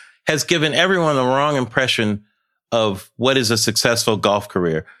 Tiger has given everyone the wrong impression of what is a successful golf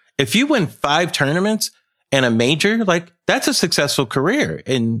career. If you win 5 tournaments and a major, that's a successful career.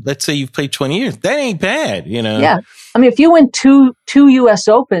 And let's say you've played 20 years. That ain't bad, Yeah. If you win two U.S.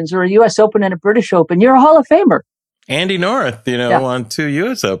 Opens or a U.S. Open and a British Open, you're a Hall of Famer. Andy North, won 2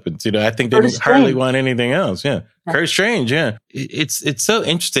 U.S. Opens. I think they hardly won anything else. Yeah. Kurt Strange. Yeah. It's so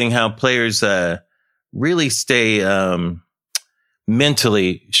interesting how players really stay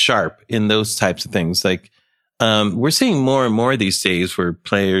mentally sharp in those types of things. We're seeing more and more these days where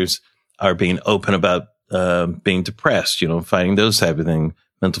players are being open about being depressed, fighting those type of things,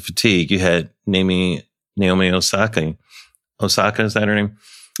 mental fatigue. You had Naomi Osaka. Osaka, is that her name?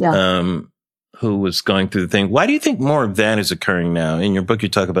 Yeah. Who was going through the thing. Why do you think more of that is occurring now? In your book, you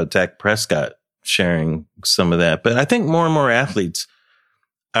talk about Dak Prescott sharing some of that, but I think more and more athletes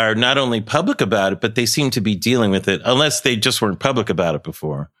are not only public about it, but they seem to be dealing with it, unless they just weren't public about it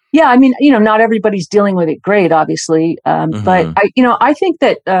before. Yeah, I mean, not everybody's dealing with it great, obviously. But I think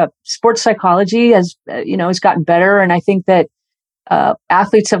that sports psychology has gotten better, and I think that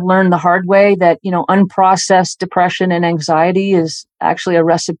athletes have learned the hard way that unprocessed depression and anxiety is actually a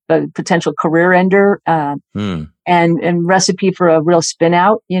potential career ender, and recipe for a real spin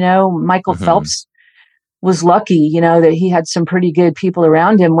out. Michael Phelps was lucky, that he had some pretty good people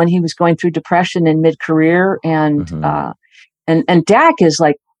around him when he was going through depression in mid career, and Dak is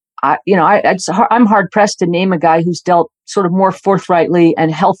like, I'm hard pressed to name a guy who's dealt sort of more forthrightly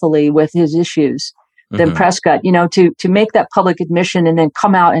and healthily with his issues than Prescott. To make that public admission and then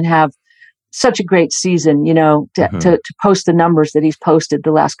come out and have such a great season. To post the numbers that he's posted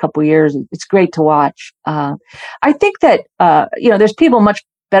the last couple of years, it's great to watch. I think that there's people much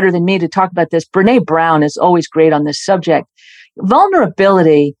better than me to talk about this. Brene Brown is always great on this subject.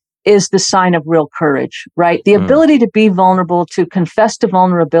 Vulnerability is the sign of real courage, right? The ability to be vulnerable, to confess to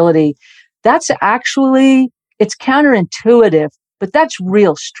vulnerability, it's counterintuitive, but that's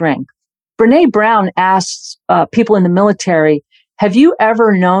real strength. Brene Brown asks people in the military, have you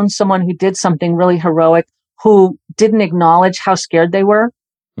ever known someone who did something really heroic who didn't acknowledge how scared they were,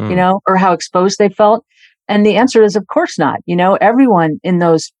 or how exposed they felt? And the answer is, of course not. Everyone in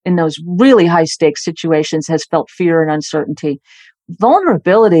those really high stakes situations has felt fear and uncertainty.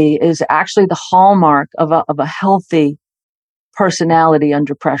 Vulnerability is actually the hallmark of a healthy personality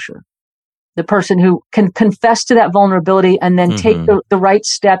under pressure. The person who can confess to that vulnerability and then take the right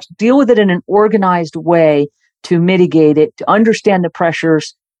steps, deal with it in an organized way to mitigate it, to understand the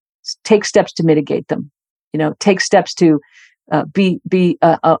pressures, take steps to mitigate them. Take steps to be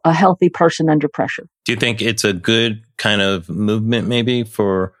a healthy person under pressure. Do you think it's a good kind of movement maybe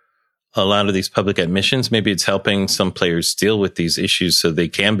for a lot of these public admissions? Maybe it's helping some players deal with these issues so they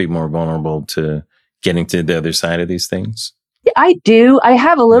can be more vulnerable to getting to the other side of these things? I do. I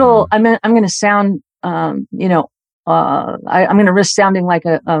have a little, I'm going to sound, I'm going to risk sounding like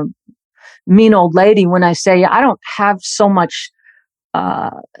a mean old lady when I say I don't have so much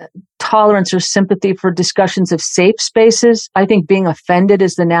tolerance or sympathy for discussions of safe spaces. I think being offended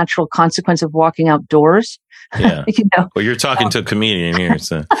is the natural consequence of walking outdoors. Yeah. Well, you're talking to a comedian here,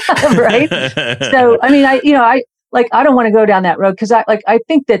 so right. So, I mean, I don't want to go down that road because I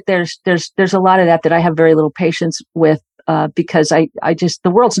think that there's a lot of that I have very little patience with because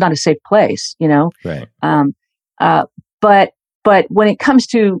the world's not a safe place, Right. But when it comes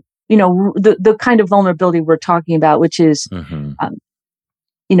to the kind of vulnerability we're talking about, which is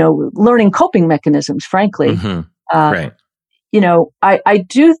learning coping mechanisms, frankly. Right. I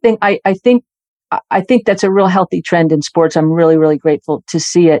do think, I think that's a real healthy trend in sports. I'm really, really grateful to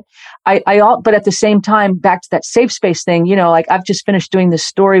see it. But at the same time, back to that safe space thing, I've just finished doing this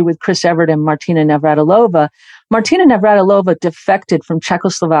story with Chris Everett and Martina Navratilova. Martina Navratilova defected from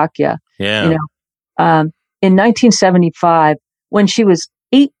Czechoslovakia, in 1975 when she was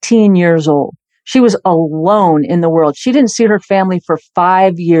 18 years old. She was alone in the world. She didn't see her family for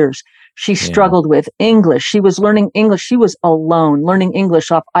 5 years. She struggled with English. She was learning English. She was alone, learning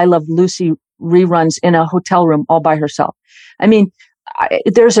English off I Love Lucy reruns in a hotel room all by herself. I mean,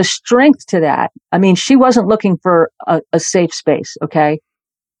 there's a strength to that. I mean, she wasn't looking for a safe space, okay?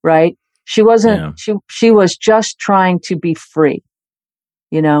 Right? She wasn't, she was just trying to be free,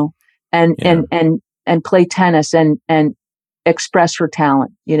 and play tennis and express her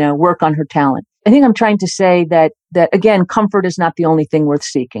talent, work on her talent. I think I'm trying to say that again, comfort is not the only thing worth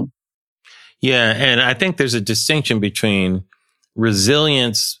seeking. Yeah. And I think there's a distinction between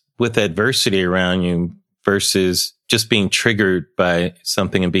resilience with adversity around you versus just being triggered by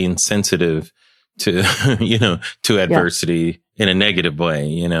something and being sensitive to, to adversity in a negative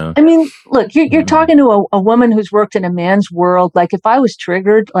way, I mean, look, you're talking to a woman who's worked in a man's world. Like if I was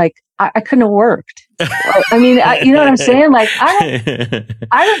triggered, like I couldn't have worked. I mean, you know what I'm saying? Like I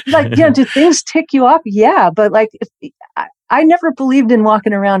don't like, do things tick you off? Yeah. But like, I never believed in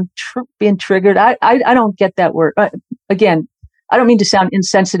walking around being triggered. I don't get that word. Again, I don't mean to sound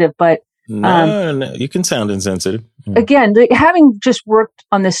insensitive, but no, you can sound insensitive. Again, having just worked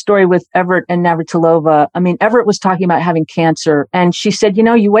on this story with Everett and Navratilova, I mean, Everett was talking about having cancer, and she said,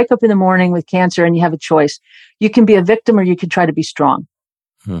 you wake up in the morning with cancer and you have a choice. You can be a victim or you can try to be strong,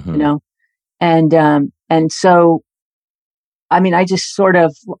 and so, I mean,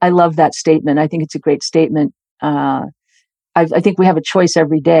 I love that statement. I think it's a great statement. I think we have a choice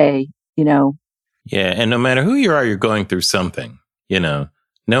every day, Yeah, and no matter who you are, you're going through something,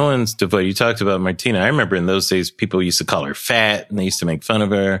 No one's devoid. You talked about Martina. I remember in those days, people used to call her fat and they used to make fun of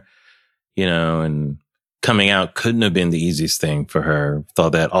her, and coming out couldn't have been the easiest thing for her.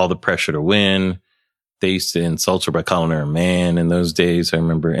 Thought that all the pressure to win. They used to insult her by calling her a man in those days, I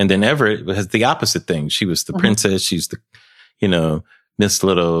remember. And then Everett has the opposite thing. She was the princess. She's the, Miss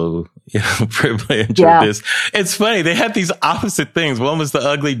Little, privilege of this. It's funny. They had these opposite things. One was the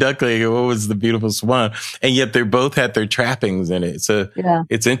ugly duckling and one was the beautiful swan. And yet they both had their trappings in it. So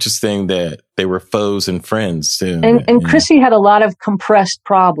it's interesting that they were foes and friends too. And Chrissy had a lot of compressed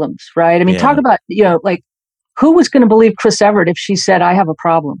problems, right? I mean, talk about, like, who was going to believe Chris Everett if she said, I have a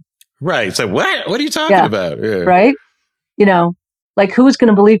problem? Right. It's like, what? What are you talking about? Yeah. Right. Like, who was going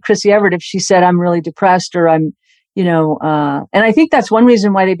to believe Chrissy Everett if she said, I'm really depressed, or I'm, and I think that's one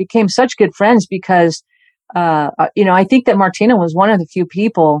reason why they became such good friends, because, I think that Martina was one of the few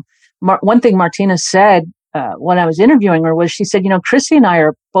people. One thing Martina said when I was interviewing her was, she said, Chrissy and I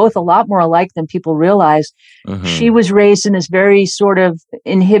are both a lot more alike than people realize. She was raised in this very sort of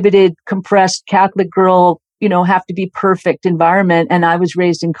inhibited, compressed Catholic girl, have to be perfect environment. And I was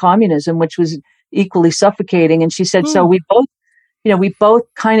raised in communism, which was equally suffocating. And she said, so we both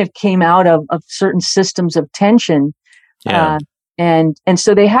kind of came out of certain systems of tension. And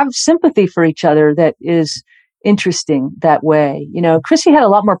so they have sympathy for each other that is interesting that way. Chrissy had a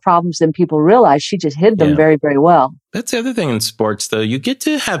lot more problems than people realize. She just hid them very, very well. That's the other thing in sports, though. You get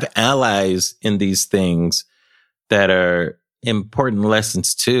to have allies in these things that are important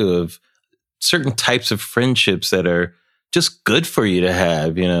lessons, too, of certain types of friendships that are just good for you to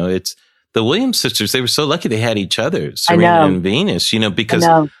have. It's the Williams sisters. They were so lucky they had each other, Serena and Venus, because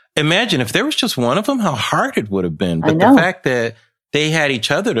imagine if there was just one of them, how hard it would have been. But the fact that they had each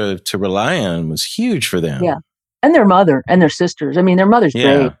other to rely on was huge for them. Yeah. And their mother and their sisters. I mean, their mother's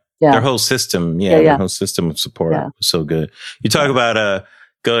great. Yeah. Their whole system. Their whole system of support was so good. You talk about,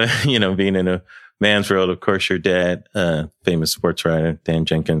 being in a man's world. Of course, your dad, famous sports writer, Dan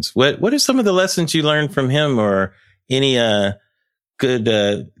Jenkins. What are some of the lessons you learned from him, or any,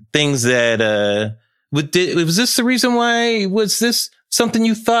 good, things that, was this the reason why? Was this something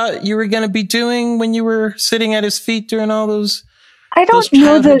you thought you were going to be doing when you were sitting at his feet during all those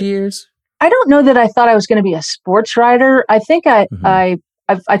childhood years? I don't know that I thought I was going to be a sports writer. I think I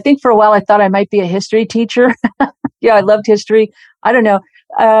think for a while I thought I might be a history teacher. I loved history. I don't know.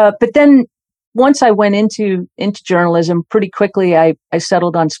 But then once I went into journalism, pretty quickly I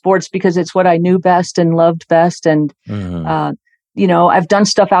settled on sports because it's what I knew best and loved best. And, I've done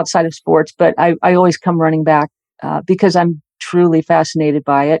stuff outside of sports, but I always come running back because I'm truly fascinated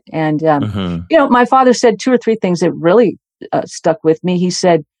by it. And, my father said 2 or 3 things that really stuck with me. He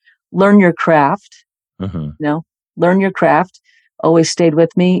said, learn your craft, learn your craft, always stayed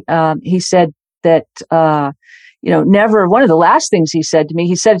with me. He said that, never, one of the last things he said it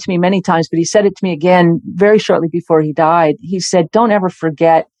to me many times, but he said it to me again very shortly before he died. He said, don't ever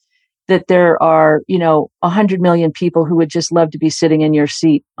forget that there are, 100 million people who would just love to be sitting in your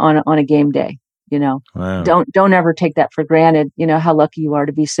seat on a game day. Wow. Don't ever take that for granted. How lucky you are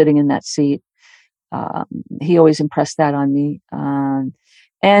to be sitting in that seat. He always impressed that on me.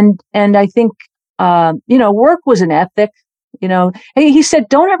 And I think, work was an ethic. He said,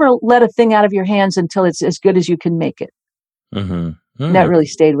 don't ever let a thing out of your hands until it's as good as you can make it. And that really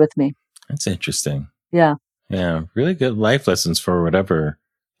stayed with me. That's interesting. Yeah. Yeah. Really good life lessons for whatever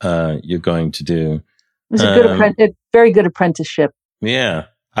you're going to do. It was a very good apprenticeship. Yeah.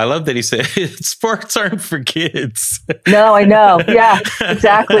 I love that he said sports aren't for kids. No, I know. Yeah,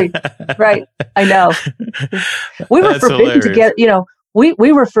 exactly. Right. I know. We were forbidden to get, we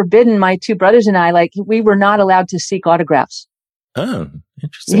were forbidden, my 2 brothers and I, we were not allowed to seek autographs. Oh,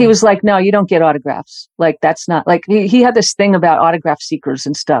 interesting. He was like, no, you don't get autographs. That's not he had this thing about autograph seekers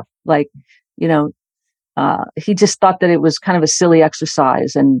and stuff. He just thought that it was kind of a silly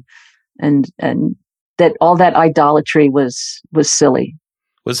exercise and that all that idolatry was silly.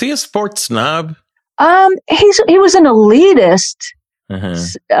 Was he a sports snob? He was an elitist.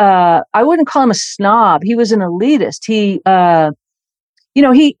 I wouldn't call him a snob. He was an elitist. He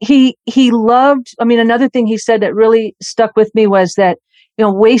loved, another thing he said that really stuck with me was that,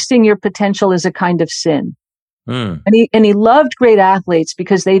 wasting your potential is a kind of sin. And he loved great athletes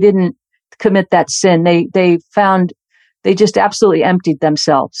because they didn't commit that sin. They just absolutely emptied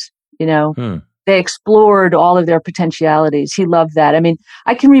themselves, They explored all of their potentialities. He loved that.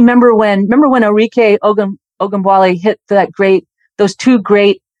 I can remember when Enrique Ogunbowale hit those 2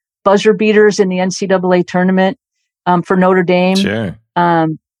 great buzzer beaters in the NCAA tournament for Notre Dame. Sure. I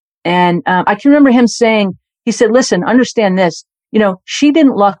can remember him saying, he said, listen, understand this, she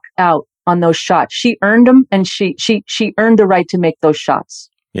didn't luck out on those shots. She earned them, and she earned the right to make those shots.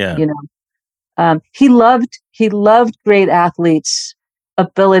 Yeah. He loved great athletes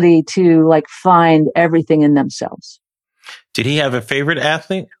ability to like find everything in themselves. Did he have a favorite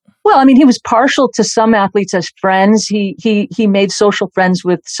athlete? Well, I mean, he was partial to some athletes as friends. He made social friends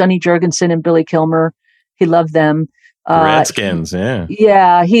with Sonny Jurgensen and Billy Kilmer. He loved them. The Redskins, yeah.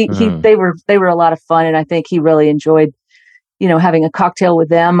 Yeah, they were a lot of fun, and I think he really enjoyed, having a cocktail with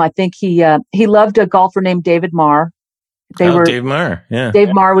them. I think he loved a golfer named David Marr. Dave Marr, yeah.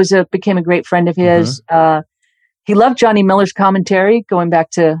 Dave Marr became a great friend of his. He loved Johnny Miller's commentary, going back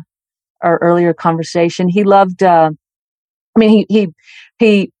to our earlier conversation. He loved,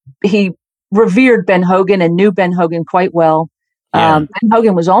 he revered Ben Hogan and knew Ben Hogan quite well. Yeah. Ben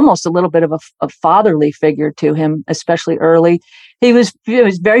Hogan was almost a little bit of a fatherly figure to him, especially early. He was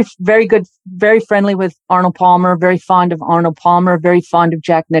very, very good, very friendly with Arnold Palmer, very fond of Arnold Palmer, very fond of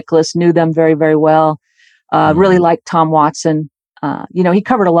Jack Nicklaus, knew them very, very well. Really liked Tom Watson. He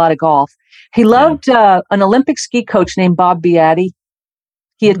covered a lot of golf. He loved an Olympic ski coach named Bob Beatty.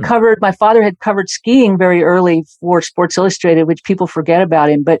 My father had covered skiing very early for Sports Illustrated, which people forget about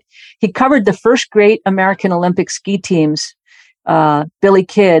him, but he covered the first great American Olympic ski teams, Billy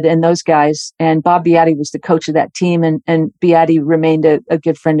Kidd and those guys. And Bob Beatty was the coach of that team. And Beatty remained a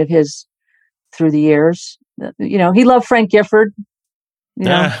good friend of his through the years. He loved Frank Gifford,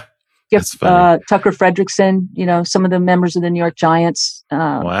 Tucker Fredrickson, some of the members of the New York Giants.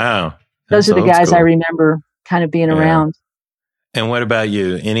 Wow. Those are the guys I remember kind of being around. And what about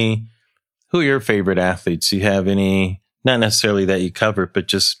you? Who are your favorite athletes? Do you have any, not necessarily that you covered, but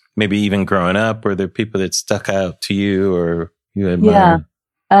just maybe even growing up, were there people that stuck out to you or you admired?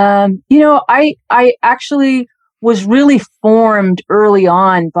 Yeah. I actually was really formed early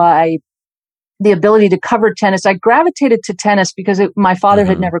on by the ability to cover tennis. I gravitated to tennis because my father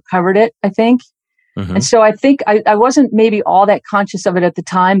had never covered it, I think. And so I think I wasn't maybe all that conscious of it at the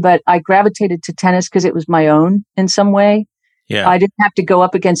time, but I gravitated to tennis because it was my own in some way. Yeah. I didn't have to go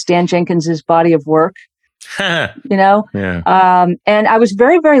up against Dan Jenkins's body of work, Yeah. And I was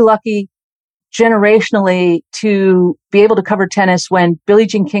very, very lucky generationally to be able to cover tennis when Billie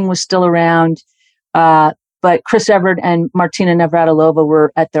Jean King was still around. But Chris Evert and Martina Navratilova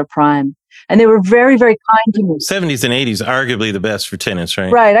were at their prime. And they were very, very kind to me. 70s and 80s, arguably the best for tennis,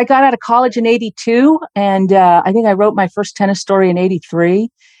 right? Right. I got out of college in 82, and I think I wrote my first tennis story in 83.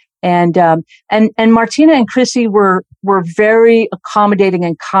 And Martina and Chrissy were very accommodating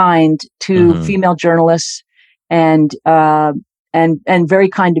and kind to female journalists, and very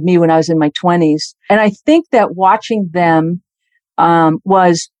kind to me when I was in my 20s. And I think that watching them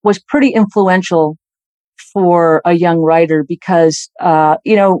was pretty influential for a young writer because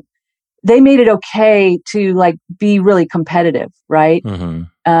they made it okay to like be really competitive, right?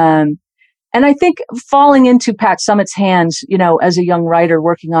 And I think falling into Pat Summitt's hands, as a young writer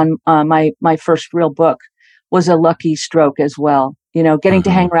working on my first real book was a lucky stroke as well. Getting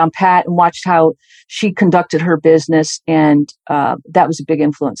to hang around Pat and watch how she conducted her business, and that was a big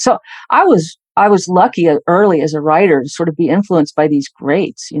influence. So I was lucky early as a writer to sort of be influenced by these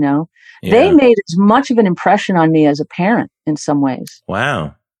greats. Yeah. They made as much of an impression on me as a parent in some ways.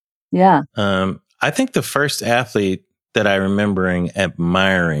 Wow. Yeah. I think the first athlete that I remembering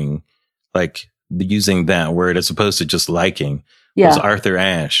admiring, like using that word as opposed to just liking, was Arthur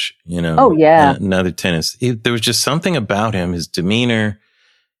Ashe, Oh, yeah. Another tennis. There was just something about him, his demeanor.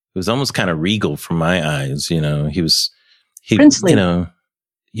 It was almost kind of regal from my eyes. He Princely.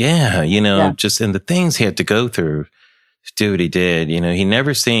 Just in the things he had to go through to do what he did. He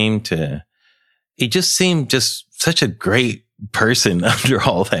never seemed to, he just seemed just such a great person under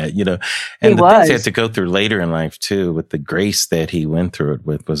all that, and the things he had to go through later in life too, with the grace that he went through it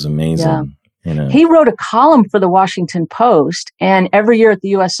with was amazing. He wrote a column for the Washington Post, and every year at the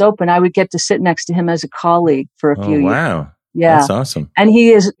U.S. Open, I would get to sit next to him as a colleague for a few years. Wow. Yeah. That's awesome. And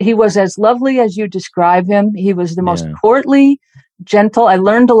he was as lovely as you describe him. He was the most courtly, gentle. I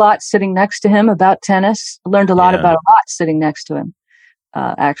learned a lot sitting next to him about tennis. I learned a lot about a lot sitting next to him,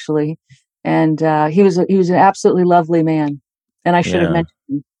 actually. And he was an absolutely lovely man. And I should have mentioned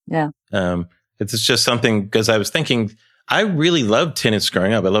him. Yeah. It's just something, because I was thinking, I really loved tennis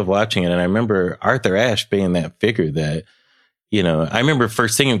growing up. I loved watching it. And I remember Arthur Ashe being that figure that, I remember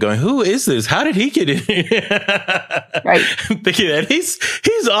first seeing him going, who is this? How did he get in here? Right. Thinking that he's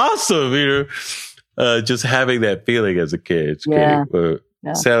awesome, just having that feeling as a kid. It's great.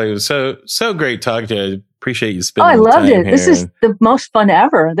 Sally, it was so great talking to you. I appreciate you spending the time. I loved it. Here. This is the most fun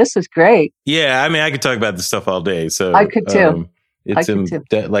ever. This was great. Yeah, I mean, I could talk about this stuff all day. So I could too.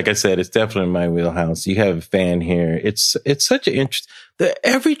 Like I said, it's definitely in my wheelhouse. You have a fan here. It's such an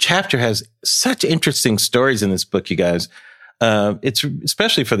every chapter has such interesting stories in this book, you guys. It's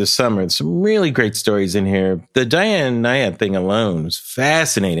especially for the summer. Some really great stories in here. The Diane Nyad thing alone was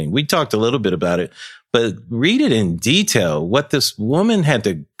fascinating. We talked a little bit about it, but read it in detail, what this woman had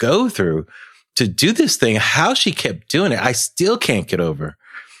to go through to do this thing, how she kept doing it. I still can't get over,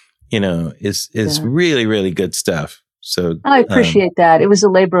 is really, really good stuff. So I appreciate that. It was a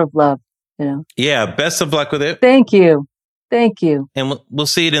labor of love, Yeah. Best of luck with it. Thank you. Thank you. And we'll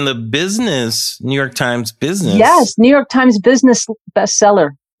see it in the New York Times Business. Yes. New York Times Business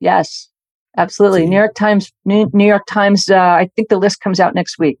bestseller. Yes, absolutely. New York Times. I think the list comes out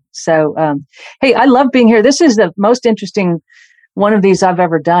next week. So, hey, I love being here. This is the most interesting one of these I've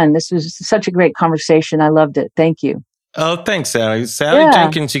ever done. This was such a great conversation. I loved it. Thank you. Oh, thanks, Sally. Sally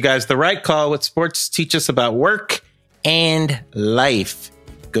Jenkins, you guys, The Right Call, What Sports Teach Us About Work and Life.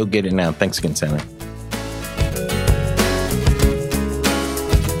 Go get it now. Thanks again, Sally.